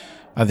two,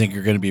 I think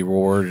you're going to be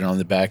rewarded on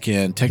the back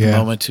end. Take a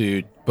moment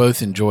to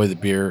both enjoy the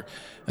beer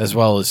as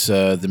well as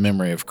the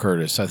memory of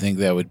Curtis. I think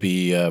that would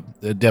be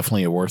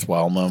definitely a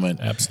worthwhile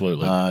moment.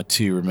 Absolutely.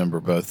 To remember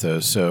both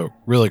those. So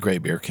really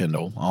great beer,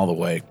 Kendall, all the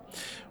way.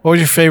 What was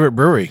your favorite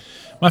brewery?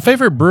 My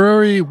favorite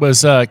brewery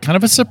was kind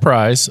of a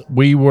surprise.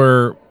 We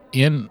were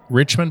in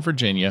Richmond,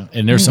 Virginia,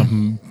 and there's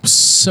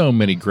so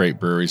many great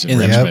breweries in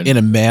Richmond. In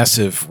a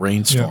massive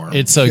rainstorm.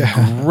 Yeah. It's a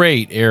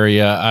great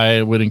area.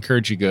 I would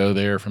encourage you to go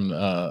there, from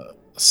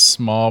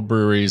small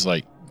breweries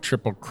like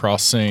Triple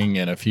Crossing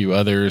and a few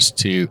others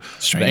to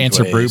the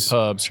Answer Brew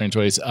Pub, Strange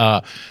Ways,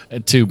 to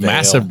Vale.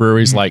 Massive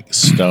breweries like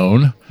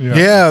Stone. I was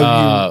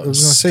going to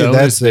say Stone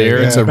that's is there.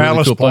 Yeah. It's a Ballast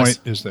really cool Point place.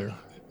 is there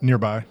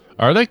nearby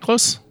Are they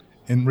close?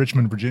 in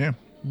Richmond, Virginia.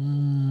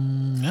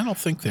 I don't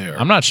think they are.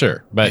 I'm not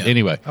sure, but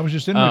anyway. I was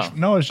just in Richmond.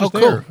 No, I was just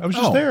cool. there. I was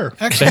just there.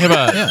 They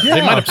have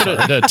they might have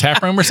put a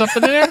tap room or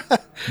something in there.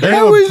 They I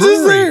have a was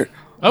just brewery. there.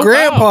 Oh,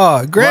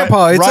 Grandpa,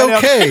 Right it's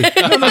out- okay.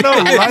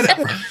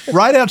 No.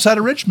 Right outside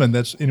of Richmond.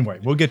 Anyway.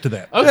 We'll get to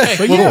that. Okay,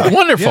 But well, yeah,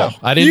 wonderful. yeah.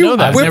 I didn't know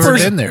that. I've never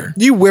been there.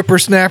 You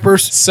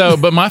whippersnappers. So,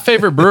 but my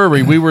favorite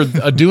brewery, we were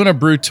doing a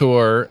brew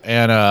tour,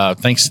 and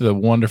thanks to the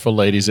wonderful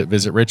ladies at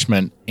Visit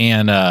Richmond,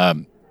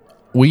 and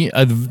we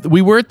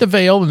were at the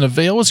Vale, and the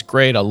Vale was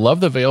great. I love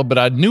the Vale, but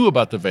I knew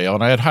about the Vale,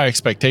 and I had high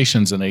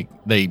expectations, and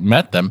they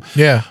met them.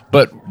 Yeah.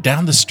 But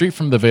down the street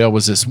from the Vale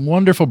was this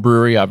wonderful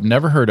brewery I've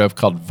never heard of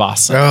called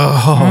Vossen.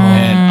 Oh.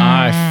 And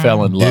I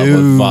fell in love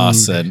with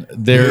Vossen.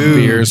 Their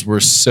beers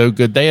were so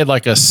good. They had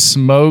like a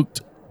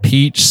smoked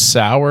peach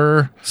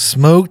sour.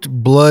 Smoked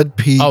blood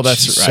peach Oh,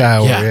 that's right.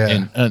 sour.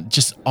 Yeah. And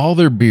just all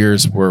their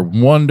beers were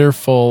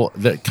wonderful.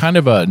 That kind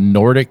of a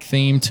Nordic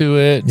theme to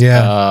it.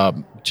 Yeah.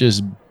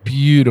 Just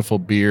beautiful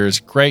beers,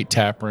 great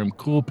tap room,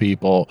 cool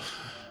people.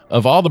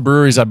 Of all the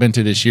breweries I've been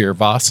to this year,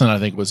 Vossen, I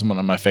think, was one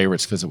of my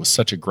favorites because it was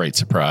such a great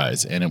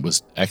surprise and it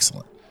was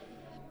excellent.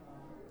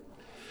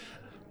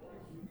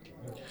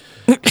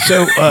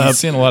 So I'm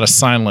seeing a lot of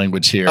sign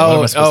language here. What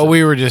am I supposed to-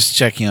 we were just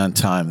checking on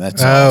time.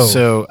 That's all. Oh.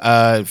 So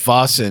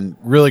Vossen,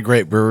 really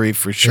great brewery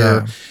for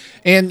sure. Yeah.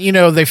 And you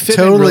know they fit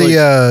in Totally,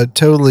 really,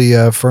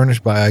 totally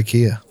furnished by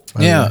IKEA. by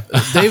the yeah,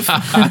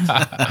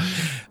 way.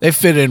 they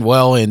fit in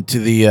well into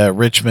the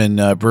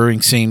Richmond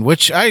brewing scene,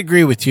 which I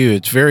agree with you.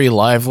 It's very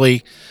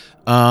lively.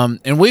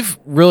 And we've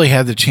really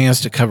had the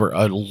chance to cover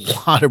a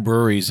lot of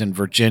breweries in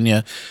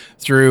Virginia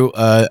through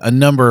a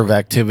number of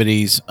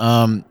activities.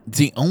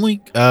 The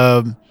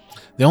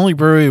only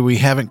brewery we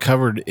haven't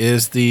covered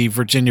is the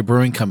Virginia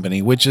Brewing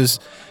Company, which is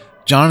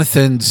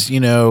Jonathan's,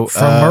 From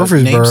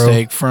Murfreesboro.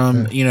 namesake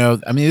from, I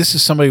mean, this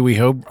is somebody we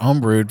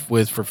homebrewed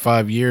with for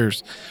 5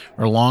 years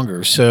or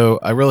longer. So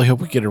I really hope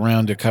we get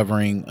around to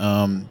covering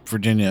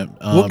Virginia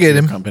We'll get Beer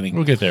him. Company.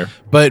 We'll get there.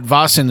 But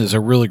Vossen is a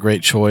really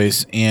great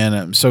choice, and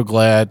I'm so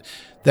glad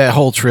that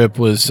whole trip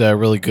was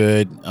really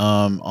good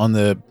on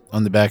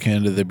the back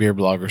end of the Beer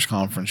Bloggers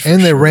Conference. for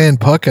And they sure. ran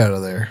Puck out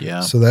of there.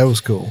 Yeah. So that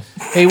was cool.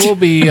 Hey, we'll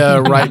be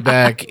right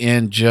back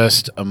in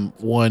just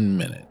 1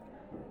 minute.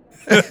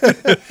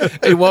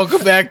 Hey,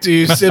 welcome back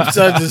to Sip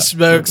Suds and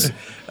Smokes.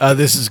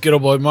 This is Good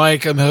Old Boy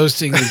Mike. I'm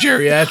hosting the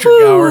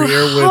geriatric hour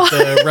here with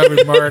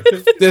Reverend Mark.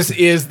 This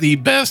is the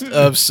Best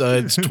of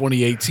Suds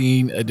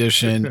 2018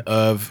 edition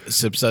of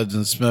Sip Suds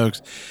and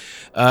Smokes.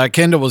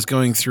 Kendall was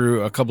going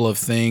through a couple of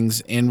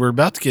things, and we're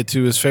about to get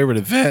to his favorite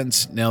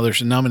events. Now, there's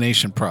a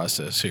nomination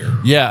process here.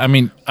 Yeah, I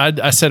mean,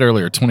 I said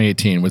earlier,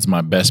 2018 was my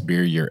best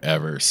beer year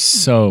ever.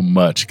 So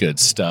much good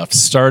stuff.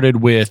 Started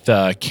with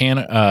the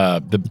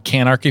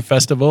Canarchy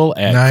Festival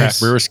at Nice. Craft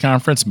Brewers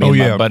Conference. Me and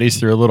my buddies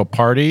threw a little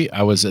party.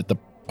 I was at the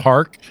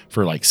park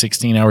for like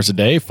 16 hours a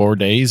day, 4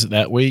 days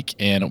that week,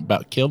 and it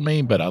about killed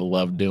me, but I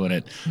loved doing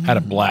it. Had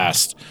a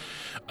blast.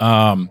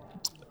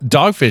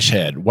 Dogfish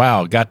Head.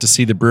 Wow. Got to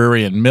see the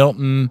brewery in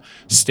Milton,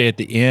 stay at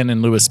the inn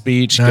in Lewis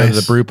Beach, go to Nice.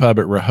 the brew pub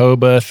at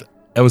Rehoboth.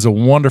 It was a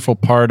wonderful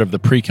part of the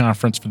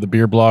pre-conference for the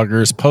beer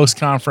bloggers.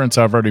 Post-conference,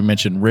 I've already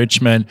mentioned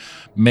Richmond.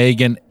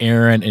 Megan,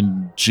 Aaron,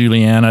 and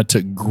Juliana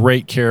took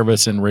great care of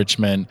us in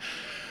Richmond.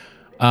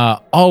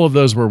 All of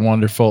those were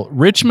wonderful.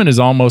 Richmond is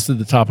almost at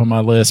the top of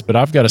my list, but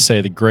I've got to say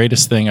the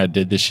greatest thing I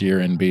did this year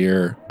in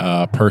beer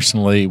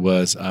personally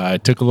was I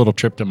took a little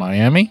trip to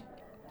Miami.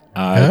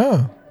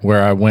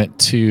 Where I went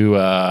to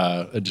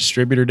a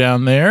distributor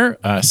down there.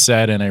 I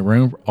sat in a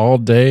room all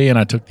day, and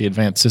I took the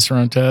advanced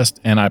Cicerone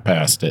test, and I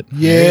passed it.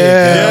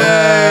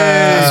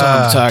 That's what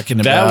I'm talking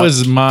about. That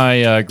was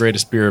my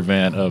greatest beer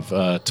event of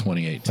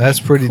 2018. That's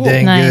pretty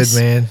dang Nice.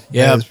 good, man.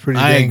 Yeah, That's pretty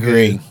I dang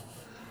agree.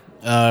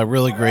 good.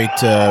 Really great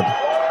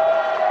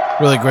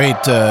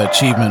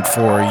achievement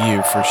for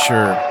you for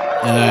sure.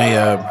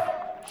 And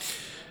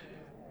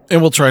and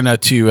we'll try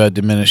not to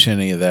diminish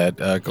any of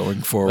that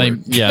going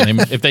forward.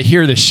 If they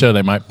hear this show,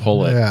 they might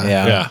pull it. Yeah.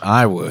 Yeah,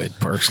 I would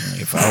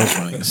personally if I was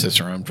running a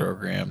Cicerone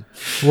program.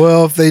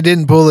 Well, if they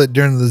didn't pull it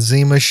during the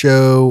Zima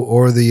show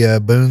or the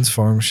Boone's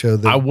Farm show,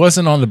 I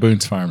wasn't on the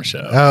Boone's Farm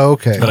show. oh,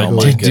 okay. But I cool.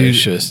 my did do-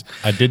 goodness.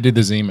 I did do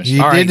the Zima show.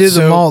 You All did right, do the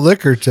so malt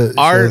liquor show,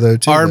 though,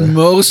 too. Our though.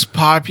 most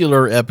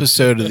popular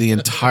episode of the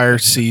entire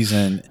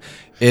season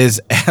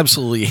is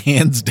absolutely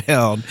hands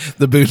down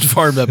the Boone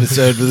Farm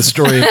episode with the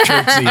story of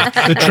Trixie.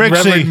 The Trixie.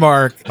 Reverend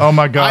Mark. Oh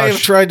my I gosh.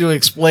 have tried to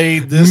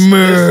explain this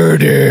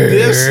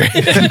Murder.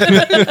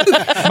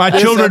 My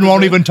children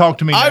won't even talk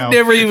to me now. I've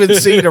never even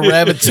seen a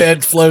rabbit's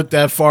head float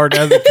that far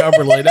down the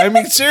Cumberland. I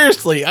mean,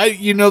 seriously,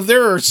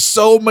 there are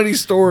so many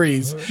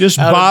stories. Just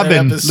out of that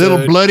bobbing, episode.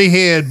 little bloody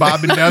head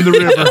bobbing down the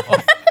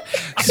river.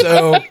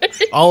 So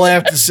all I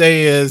have to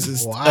say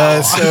is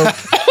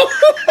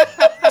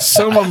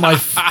some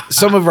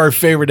of our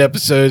favorite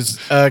episodes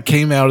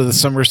came out of the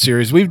summer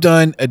series. We've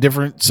done a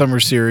different summer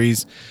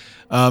series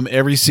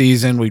every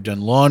season. We've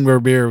done lawnmower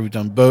beer, we've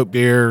done boat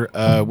beer,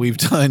 we've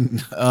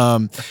done,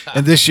 and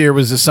this year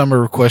was the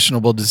summer of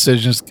questionable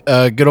decisions.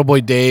 Good old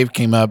boy Dave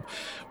came up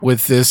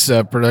with this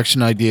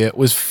production idea. It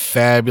was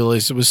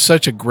fabulous. It was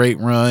such a great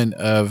run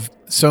of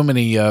so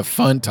many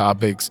fun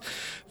topics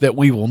that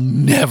we will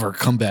never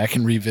come back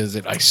and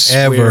revisit. I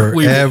swear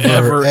we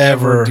will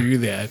ever do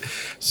that.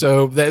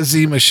 So that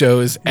Zima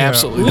show is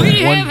absolutely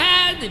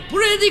had a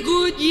pretty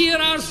good year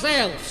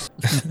ourselves.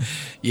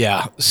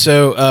 yeah.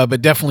 So,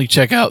 but definitely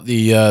check out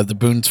the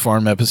Boone's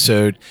Farm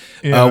episode.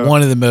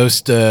 One of the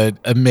most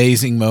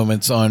amazing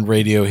moments on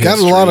radio history. Got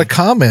a lot of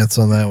comments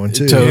on that one,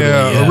 too. Totally.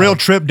 A real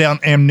trip down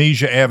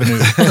Amnesia Avenue.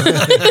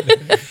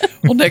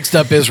 Well, next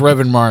up is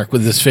Reverend Mark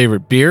with his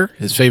favorite beer,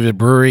 his favorite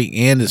brewery,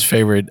 and his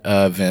favorite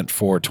event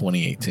for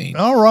 2018.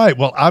 All right.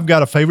 Well, I've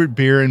got a favorite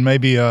beer and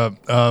maybe a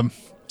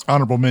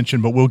honorable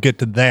mention, but we'll get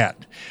to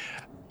that.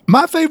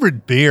 My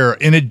favorite beer,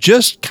 and it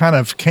just kind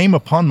of came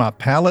upon my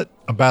palate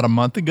about a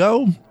month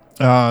ago,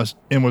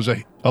 and was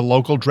a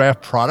local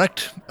draft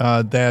product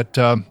that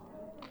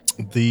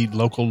the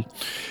local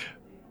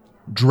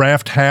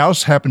draft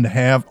house happened to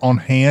have on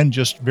hand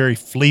just very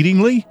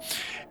fleetingly.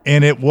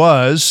 And it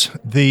was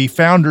the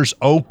Founders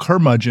Old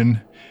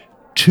Curmudgeon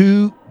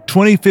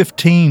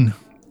 2015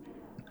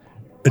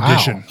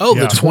 edition. Oh,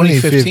 Yeah. the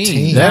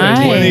 2015. That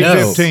I didn't know.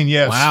 2015,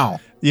 yes. Wow.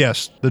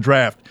 Yes, the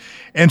draft.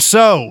 And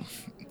so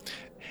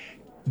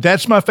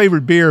that's my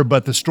favorite beer,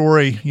 but the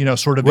story,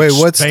 sort of Wait,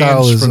 what expands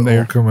style is from there.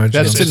 Old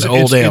Curmudgeon? It's an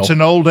old ale. It's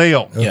an old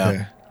ale. Yeah.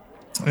 Okay.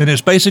 And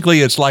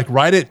it's like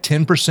right at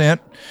 10%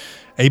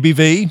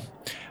 ABV,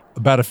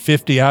 about a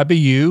 50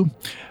 IBU.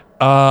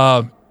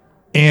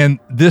 And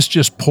this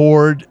just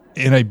poured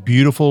in a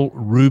beautiful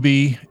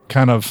ruby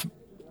kind of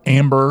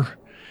amber,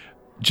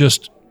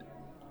 just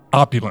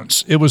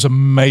opulence. It was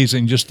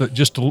amazing just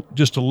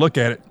to look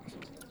at it.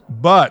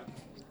 But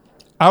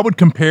I would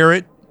compare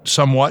it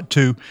somewhat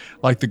to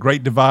like the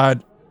Great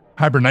Divide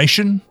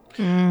Hibernation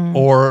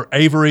or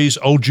Avery's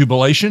Old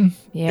Jubilation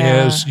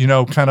as,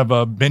 kind of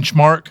a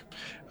benchmark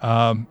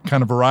kind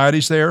of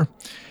varieties there.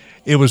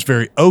 It was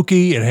very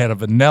oaky. It had a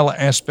vanilla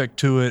aspect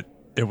to it.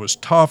 It was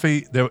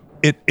toffee.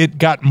 It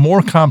got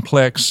more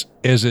complex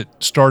as it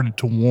started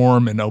to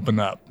warm and open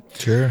up.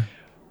 Sure.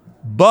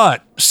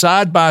 But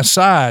side by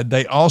side,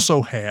 they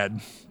also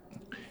had,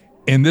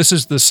 and this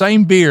is the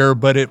same beer,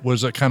 but it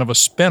was a kind of a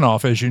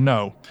spinoff, as you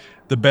know,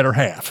 the Better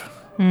Half,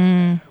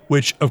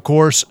 which of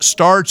course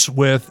starts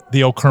with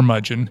the Old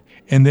Curmudgeon,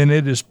 and then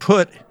it is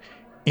put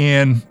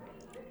in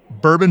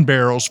bourbon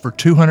barrels for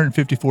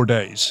 254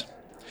 days.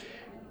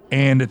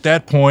 And at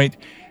that point,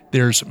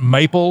 there's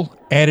maple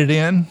added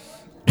in,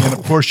 and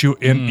of course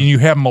you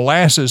have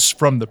molasses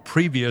from the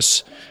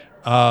previous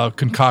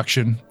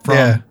concoction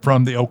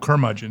from the Old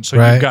Curmudgeon. So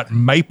Right. you've got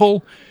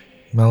maple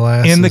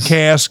Molasses. in the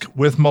cask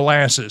with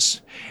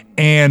molasses.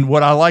 And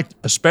what I like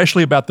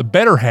especially about the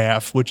Better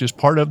Half, which is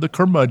part of the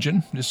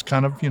Curmudgeon, is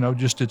kind of,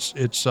 just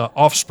its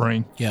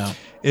offspring, Yeah.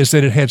 is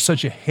that it had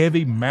such a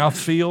heavy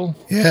mouthfeel.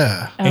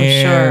 Yeah. Oh,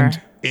 And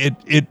sure.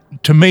 it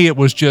to me, it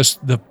was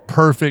just the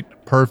perfect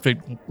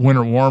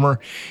winter warmer.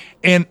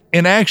 And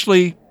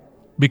actually,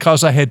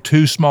 because I had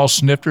 2 small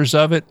snifters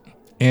of it,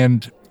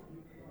 and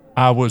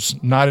I was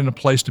not in a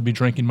place to be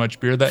drinking much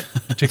beer that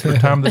particular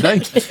time of the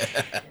day,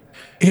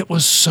 it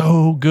was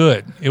so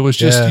good. It was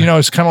just,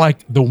 it's kind of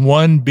like the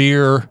one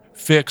beer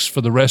fix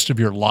for the rest of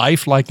your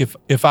life. Like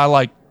if I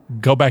like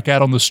go back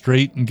out on the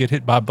street and get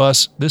hit by a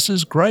bus, this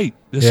is great.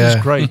 This is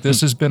great.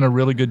 This has been a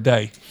really good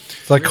day.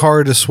 It's like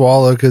hard to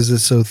swallow because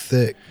it's so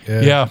thick.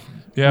 Yeah.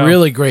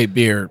 Really great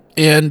beer.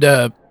 And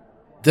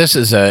this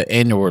is an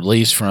annual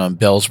release from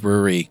Bell's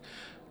Brewery.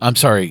 I'm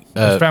sorry.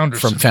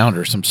 Founders. From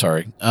Founders. I'm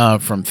sorry.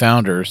 From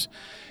Founders.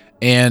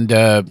 And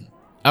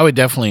I would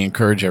definitely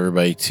encourage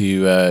everybody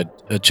to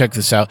check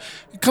this out.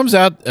 It comes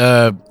out,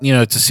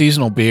 it's a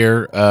seasonal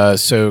beer.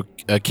 So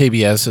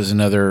KBS is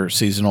another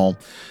seasonal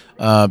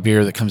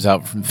beer that comes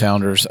out from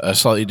Founders, a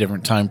slightly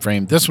different time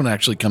frame. This one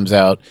actually comes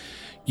out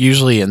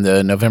usually in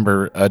the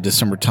November,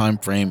 December time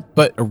frame,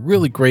 but a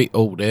really great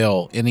old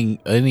ale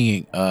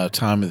any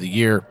time of the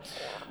year.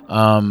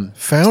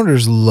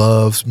 Founders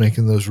loves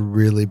making those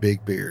really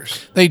big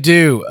beers. They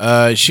do.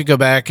 You should go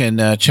back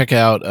and check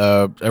out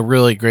a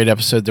really great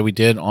episode that we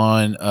did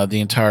on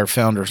the entire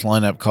Founders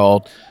lineup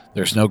called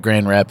There's No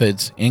Grand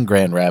Rapids in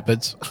Grand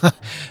Rapids.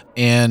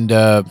 And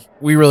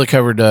we really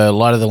covered a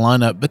lot of the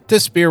lineup, but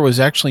this beer was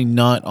actually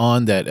not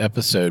on that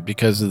episode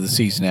because of the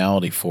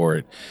seasonality for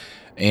it.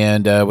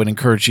 And I would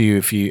encourage you,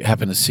 if you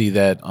happen to see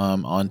that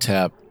on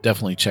tap,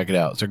 definitely check it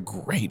out. It's a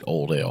great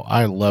old ale.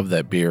 I love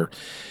that beer.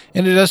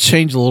 And it does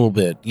change a little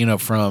bit,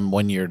 from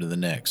one year to the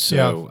next.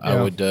 So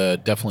I would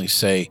definitely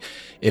say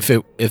if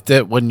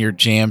that wasn't your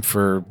jam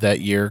for that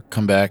year,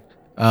 come back.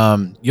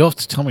 You'll have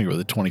to tell me where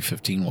the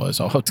 2015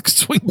 was. I'll have to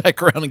swing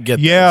back around and get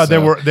Yeah,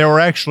 that. there were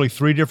actually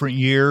 3 different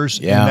years,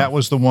 and that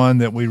was the one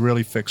that we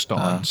really fixed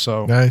on.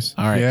 So Nice.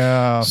 All right.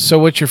 Yeah. So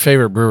what's your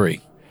favorite brewery?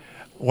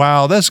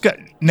 Wow, that's got.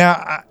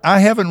 Now I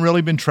haven't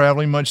really been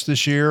traveling much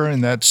this year,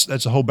 and that's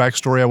a whole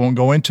backstory I won't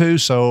go into.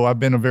 So I've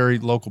been a very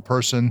local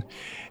person,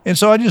 and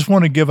so I just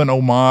want to give an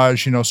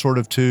homage, sort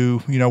of to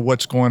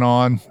what's going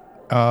on,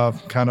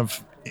 kind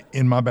of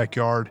in my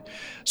backyard.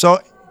 So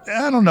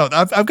I don't know.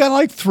 I've got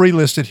like 3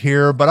 listed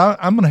here, but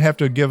I'm going to have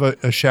to give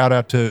a shout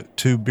out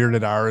to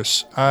Bearded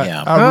Iris.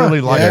 I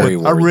really like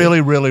what, I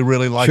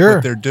really like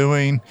what they're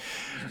doing.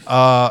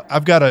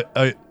 I've got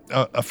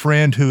a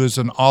friend who is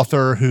an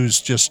author who's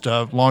just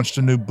launched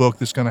a new book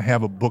that's going to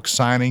have a book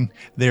signing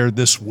there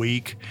this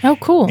week. Oh,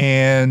 cool.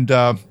 And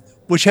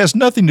which has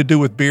nothing to do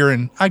with beer,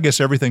 and I guess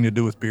everything to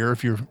do with beer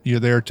if you're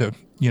there to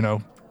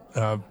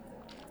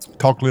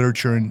talk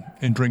literature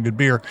and drink good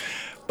beer.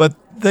 But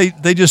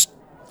they just,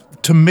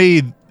 to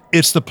me,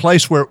 it's the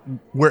place where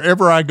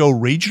wherever I go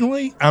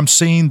regionally, I'm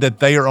seeing that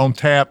they are on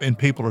tap and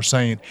people are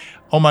saying,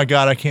 oh my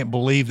God, I can't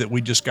believe that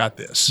we just got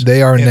this.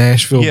 They are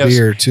Nashville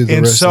beer to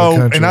the rest of the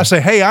country. And I say,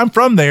 hey, I'm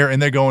from there.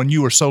 And they're going,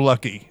 you are so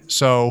lucky.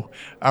 So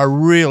I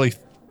really,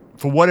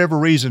 for whatever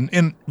reason,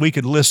 and we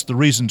could list the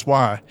reasons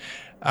why,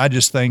 I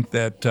just think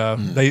that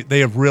they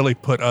have really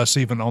put us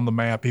even on the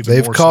map. Even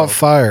They've more caught so.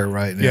 fire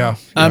right now. Yeah.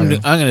 I'm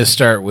going to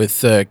start with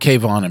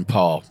Kayvon and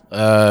Paul.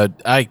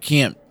 I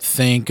can't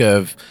think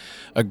of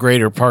a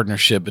greater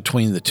partnership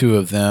between the two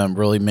of them,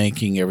 really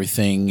making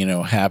everything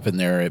happen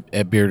there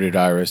at Bearded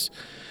Iris.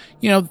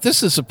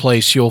 This is a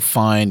place you'll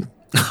find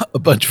a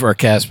bunch of our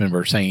cast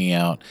members hanging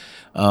out.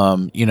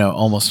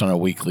 Almost on a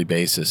weekly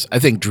basis. I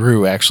think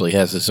Drew actually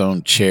has his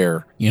own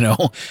chair,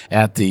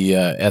 at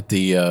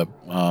the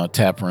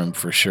tap room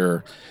for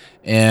sure.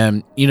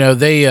 And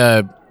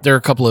there are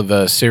a couple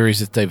of series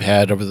that they've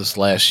had over this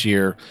last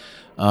year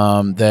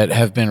that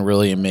have been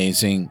really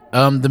amazing.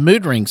 The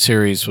Mood Ring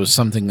series was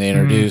something they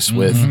introduced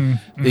with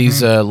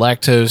these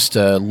lactose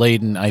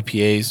laden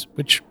IPAs,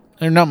 which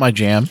they're not my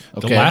jam.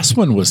 Okay? The last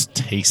one was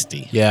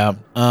tasty. Yeah.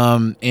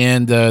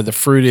 And the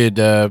fruited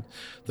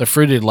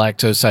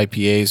lactose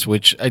IPAs,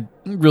 which I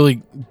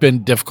really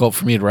been difficult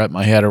for me to wrap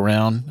my head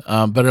around.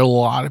 But a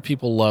lot of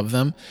people love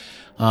them.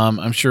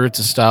 I'm sure it's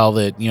a style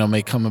that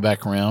may come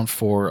back around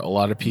for a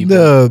lot of people.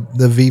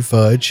 The V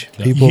Fudge.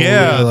 People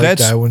really like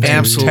that's that one too.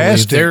 Absolutely,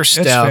 fantastic. their That's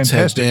stouts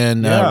have fantastic.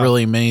 been Yeah.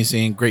 really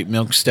amazing. Great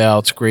milk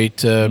stouts,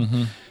 great,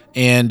 and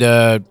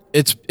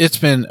it's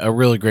been a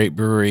really great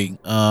brewery.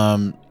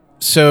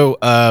 So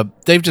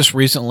they've just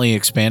recently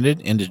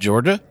expanded into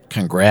Georgia.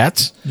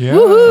 Congrats! Yeah.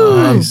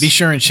 Nice. Be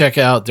sure and check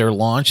out their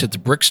launch at the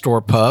Brick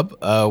Store Pub.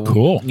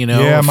 Cool.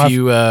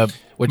 Yeah,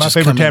 which My is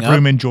favorite coming tap up.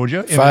 room in Georgia,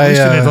 at I,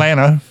 least in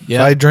Atlanta. If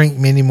I drink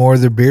many more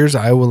of their beers,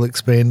 I will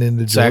expand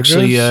into It's Georgia.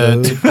 actually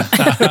so-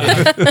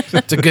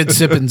 it's a good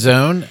sipping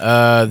zone,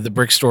 the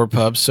Brick Store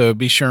Pub. So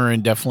be sure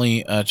and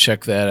definitely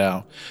check that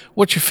out.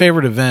 What's your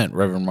favorite event,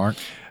 Reverend Mark?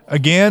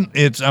 Again,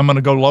 I'm going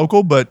to go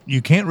local, but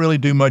you can't really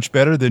do much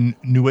better than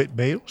Nuit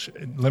Belge.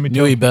 Let me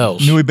tell you. Nuit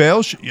Belge. Nuit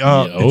Belge.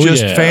 oh,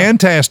 Just yeah.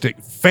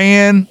 fantastic.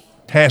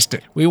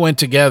 Fantastic. We went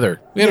together.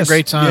 We had Yes, a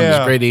great time. It was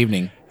yeah. a great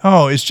evening.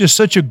 Oh, it's just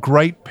such a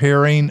great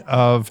pairing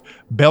of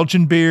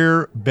Belgian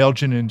beer,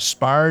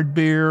 Belgian-inspired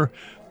beer,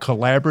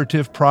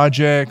 collaborative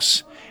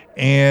projects,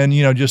 and,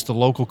 just the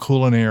local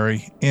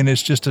culinary. And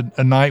it's just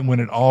a night when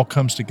it all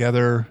comes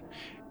together.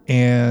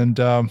 And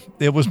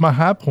it was my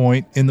high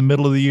point in the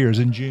middle of the year. It was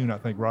in June, I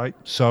think, right?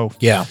 So,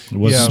 Yeah.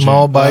 Was Yeah.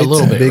 small bites a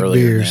little and bit big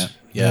earlier than beers. that.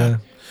 Yeah.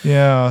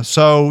 yeah.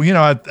 So,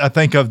 I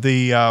think of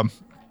the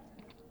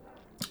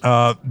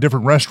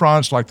different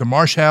restaurants like the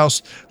Marsh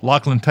House,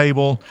 Lachlan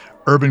Table,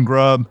 Urban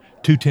Grub,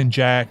 210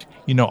 Jack,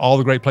 all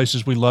the great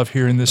places we love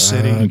here in this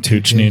city. And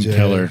Tuchney and Jack.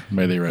 Pillar,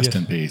 may they rest Yes.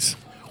 in peace.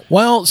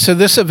 Well, so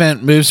this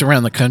event moves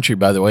around the country,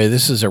 by the way.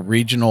 This is a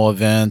regional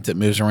event that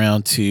moves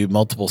around to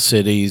multiple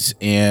cities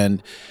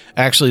and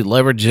actually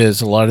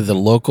leverages a lot of the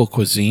local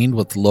cuisine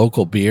with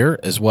local beer,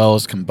 as well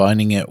as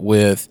combining it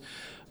with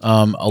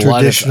a lot of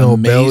Traditional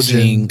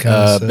amazing Belgian kind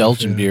of stuff,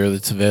 Belgian yeah. beer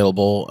that's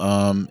available.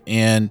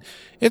 And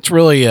it's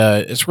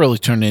really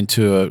turned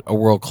into a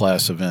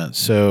world-class event.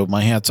 So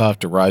my hat's off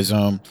to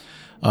Rhizome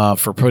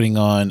for putting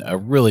on a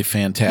really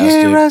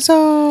fantastic...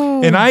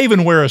 And I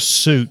even wear a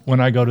suit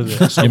when I go to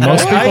this. Yeah,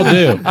 most people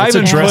do. I It's a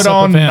even dress-up put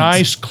on event.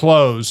 nice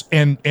clothes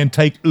and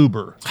take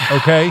Uber.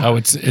 Okay. Oh,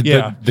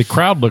 Yeah. the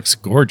crowd looks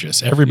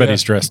gorgeous.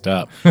 Everybody's dressed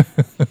up.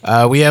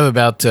 We have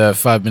about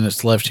 5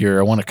 minutes left here.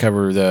 I want to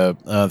cover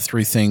the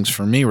three things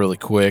for me really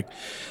quick.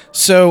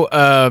 So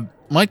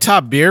my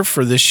top beer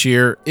for this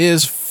year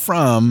is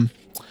from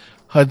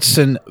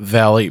Hudson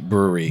Valley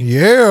Brewery.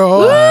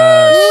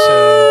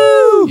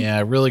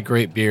 Yeah, really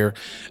great beer.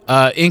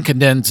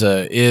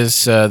 Incandenza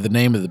is the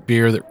name of the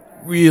beer that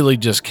really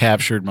just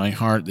captured my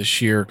heart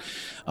this year.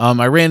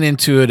 I ran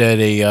into it at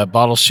a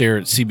bottle share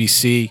at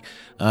CBC.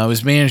 I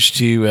was managed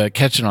to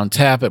catch it on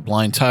tap at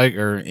Blind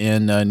Tiger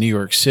in New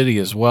York City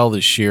as well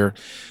this year.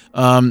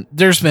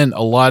 There's been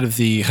a lot of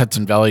the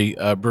Hudson Valley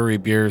Brewery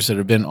beers that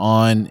have been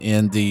on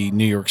in the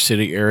New York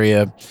City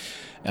area.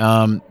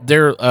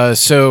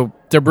 So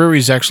their brewery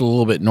is actually a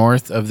little bit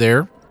north of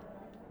there.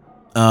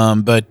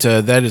 But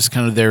that is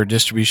kind of their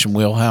distribution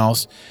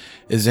wheelhouse,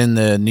 is in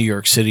the New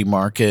York City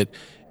market.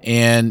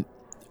 And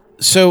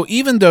so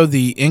even though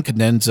the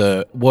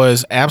Incandenza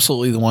was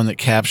absolutely the one that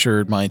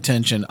captured my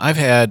attention, I've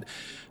had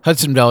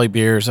Hudson Valley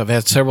beers. I've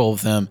had several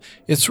of them.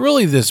 It's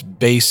really this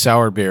base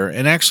sour beer.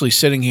 And actually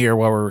sitting here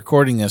while we're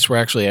recording this, we're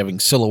actually having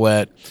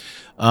Silhouette,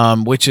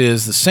 which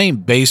is the same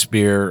base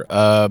beer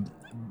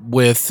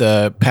with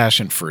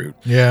passion fruit.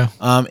 Yeah.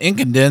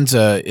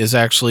 Incandenza is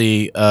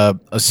actually a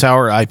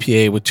sour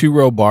IPA with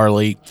 2-row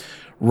barley,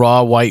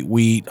 raw white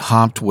wheat,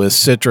 hopped with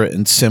Citra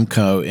and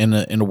Simcoe in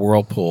a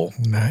whirlpool.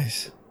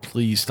 Nice.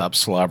 Please stop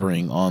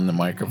slobbering on the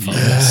microphone.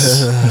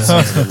 That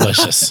sounds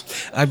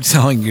delicious. I'm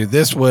telling you,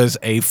 this was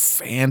a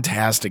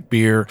fantastic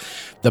beer.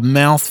 The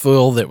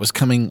mouthful that was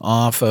coming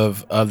off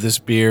of this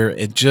beer,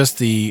 and just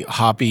the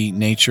hoppy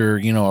nature,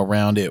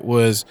 around it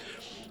was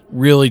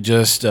really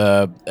just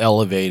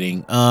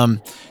elevating.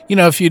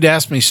 If you'd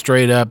asked me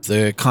straight up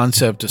the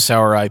concept of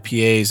sour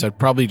IPAs, I'd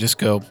probably just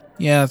go,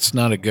 yeah, it's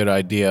not a good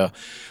idea.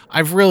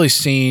 I've really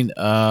seen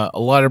a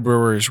lot of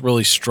brewers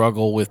really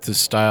struggle with this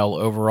style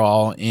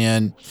overall,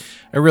 and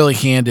I really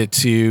hand it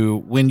to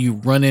when you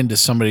run into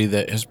somebody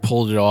that has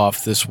pulled it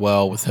off this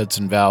well with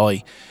Hudson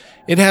Valley.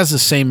 It has the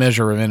same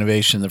measure of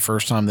innovation the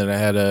first time that I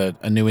had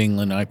a New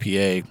England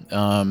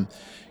IPA,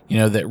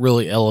 that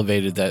really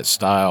elevated that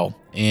style.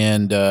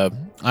 And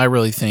I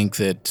really think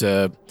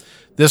that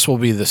this will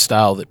be the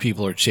style that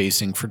people are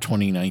chasing for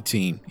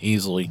 2019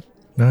 easily.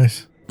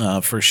 Nice.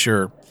 For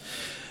sure.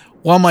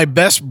 Well, my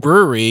best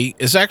brewery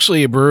is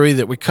actually a brewery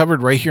that we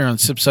covered right here on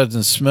Sip Suds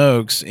and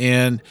Smokes.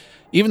 And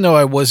even though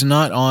I was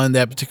not on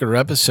that particular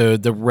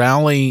episode, the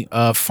Raleigh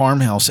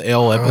Farmhouse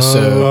Ale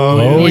episode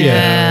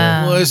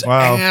was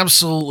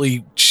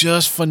absolutely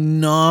just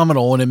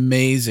phenomenal and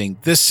amazing.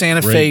 This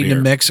Santa Fe,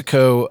 New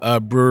Mexico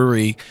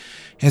brewery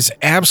has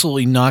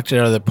absolutely knocked it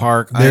out of the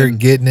park. They're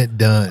getting it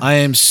done. I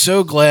am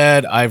so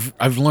glad.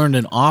 I've learned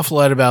an awful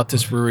lot about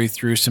this brewery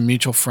through some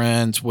mutual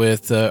friends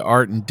with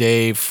Art and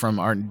Dave from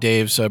Art and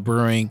Dave's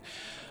Brewing.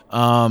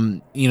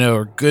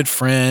 Are good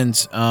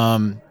friends.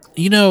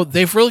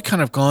 They've really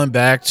kind of gone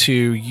back to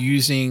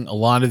using a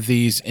lot of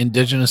these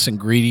indigenous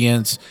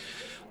ingredients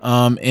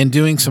and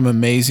doing some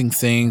amazing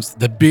things.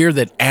 The beer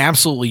that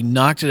absolutely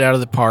knocked it out of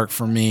the park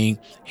for me,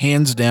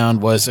 hands down,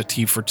 was a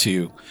Tea for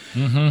Two.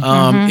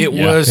 It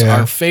was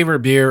our favorite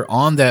beer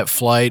on that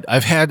flight.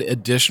 I've had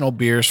additional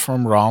beers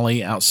from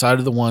Raleigh outside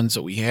of the ones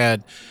that we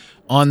had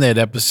on that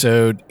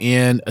episode,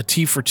 and a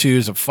Tea for Two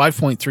is a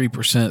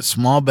 5.3%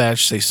 small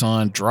batch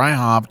saison, dry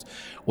hopped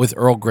with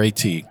Earl Grey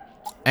tea.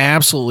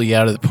 Absolutely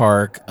out of the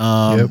park.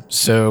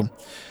 So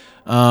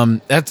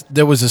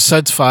there was a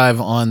Suds 5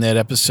 on that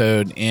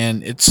episode,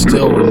 and it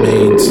still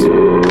remains,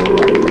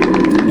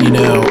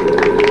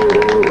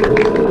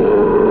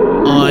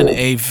 on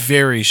a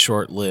very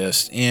short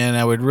list. And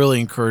I would really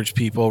encourage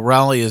people.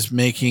 Raleigh is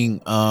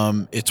making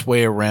its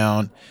way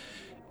around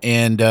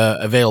and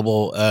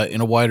available in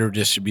a wider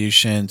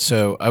distribution.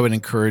 So I would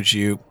encourage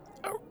you.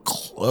 A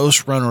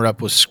close runner-up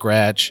was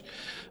Scratch.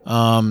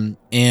 And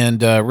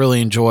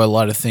really enjoy a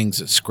lot of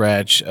things at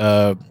Scratch,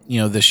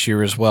 this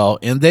year as well.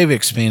 And they've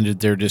expanded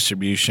their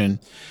distribution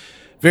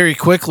very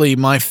quickly.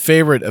 My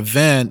favorite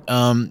event,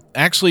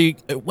 actually,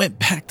 it went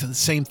back to the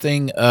same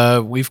thing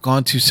we've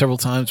gone to several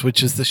times,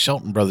 which is the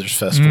Shelton Brothers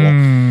Festival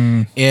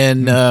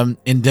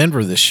in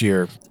Denver this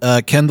year.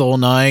 Kendall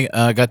and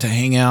I got to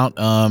hang out,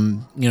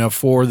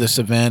 for this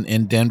event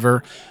in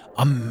Denver.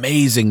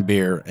 Amazing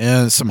beer.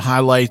 And some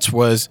highlights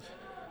was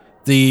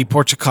the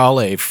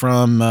Portucale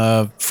from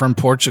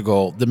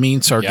Portugal. The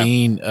Mean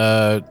Sardine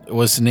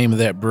was the name of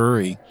that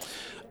brewery.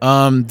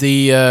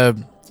 The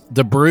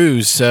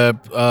Brews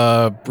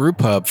brew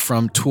pub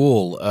from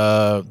Tool,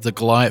 the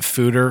Goliath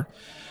Fooder.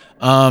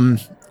 A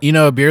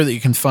beer that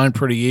you can find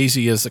pretty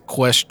easy is the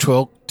Quest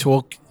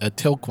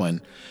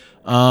Tilquin.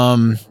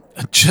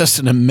 Just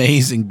an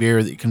amazing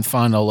beer that you can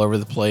find all over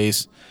the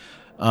place.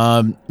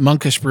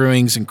 Monkish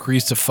Brewing's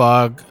increased the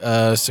fog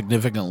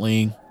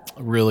significantly.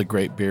 Really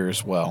great beer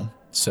as well.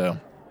 So,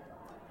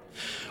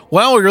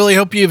 well, we really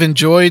hope you've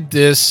enjoyed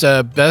this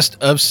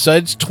Best of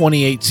Suds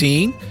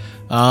 2018.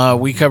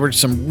 We covered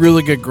some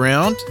really good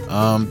ground.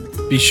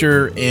 Be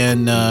sure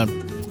and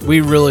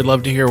we really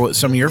love to hear what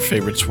some of your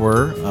favorites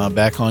were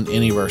back on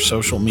any of our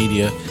social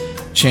media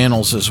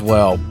channels as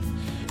well.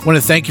 I want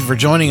to thank you for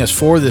joining us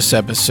for this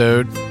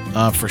episode.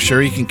 For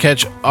sure, you can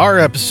catch our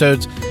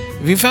episodes.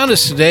 If you found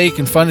us today, you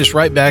can find us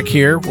right back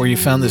here where you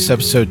found this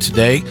episode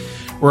today.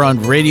 We're on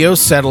radio,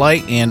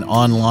 satellite, and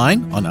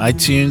online on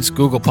iTunes,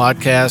 Google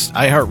Podcasts,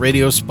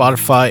 iHeartRadio,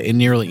 Spotify, and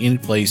nearly any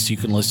place you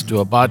can listen to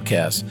a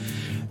podcast.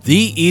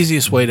 The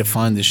easiest way to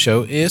find the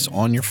show is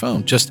on your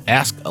phone. Just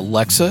ask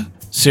Alexa,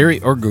 Siri,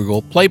 or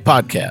Google, play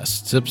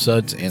podcasts, Sip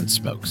Suds and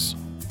Smokes.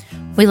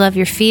 We love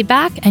your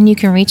feedback, and you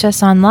can reach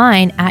us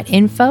online at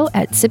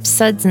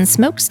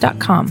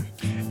info@sipsudsandsmokes.com.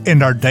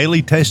 And our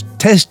daily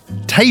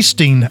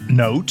tasting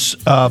notes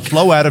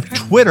flow out of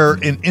Twitter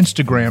and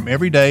Instagram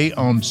every day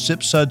on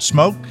Sip Sud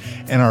Smoke.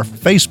 And our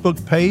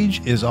Facebook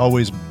page is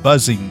always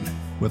buzzing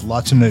with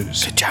lots of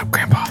news. Good job,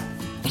 Grandpa.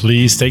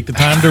 Please take the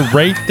time to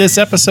rate this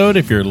episode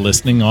if you're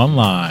listening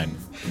online.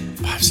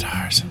 5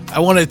 stars.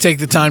 I want to take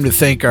the time to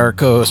thank our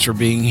co-host for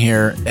being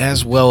here,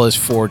 as well as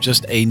for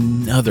just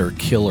another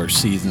killer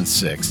season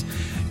 6.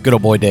 Good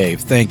old boy Dave,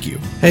 thank you.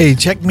 Hey,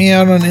 check me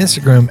out on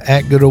Instagram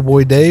at Good Old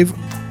Boy Dave,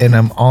 and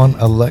I'm on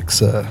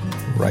Alexa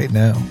right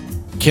now.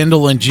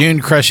 Kendall and June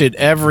crush it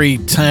every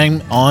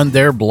time on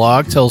their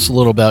blog. Tell us a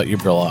little about your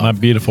blog. My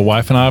beautiful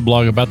wife and I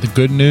blog about the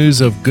good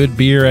news of good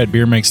beer at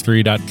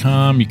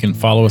beermakes3.com. You can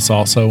follow us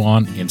also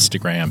on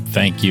Instagram.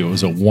 Thank you. It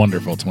was a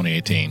wonderful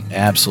 2018.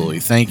 Absolutely.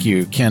 Thank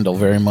you, Kendall,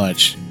 very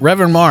much.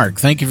 Reverend Mark,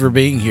 thank you for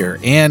being here.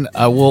 And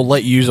I will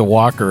let you use a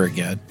walker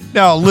again.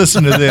 Now,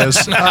 listen to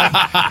this. Hey,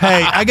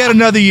 I got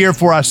another year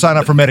before I sign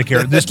up for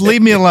Medicare. Just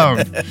leave me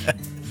alone.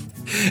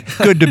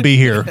 Good to be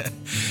here.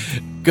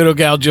 Good old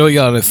gal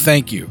Juliana,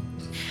 thank you.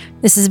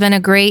 This has been a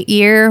great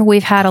year.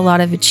 We've had a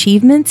lot of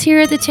achievements here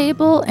at the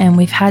table, and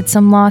we've had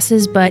some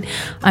losses, but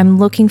I'm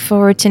looking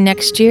forward to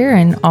next year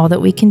and all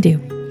that we can do.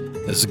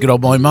 This is good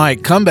old boy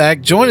Mike. Come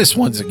back, join us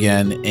once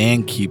again,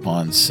 and keep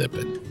on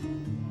sipping.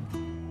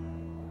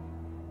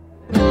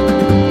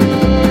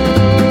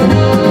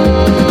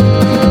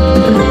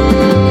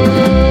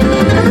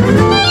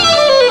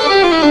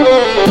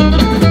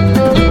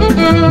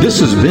 This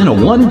has been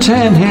a One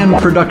Tan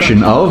Hand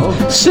production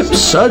of Sips,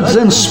 Suds,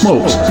 and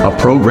Smokes, a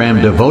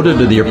program devoted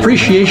to the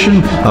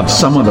appreciation of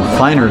some of the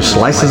finer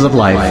slices of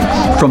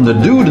life. From the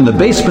Dude in the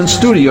Basement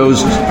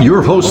Studios,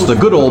 your hosts, the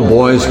Good Old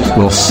Boys,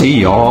 will see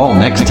you all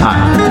next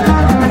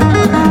time.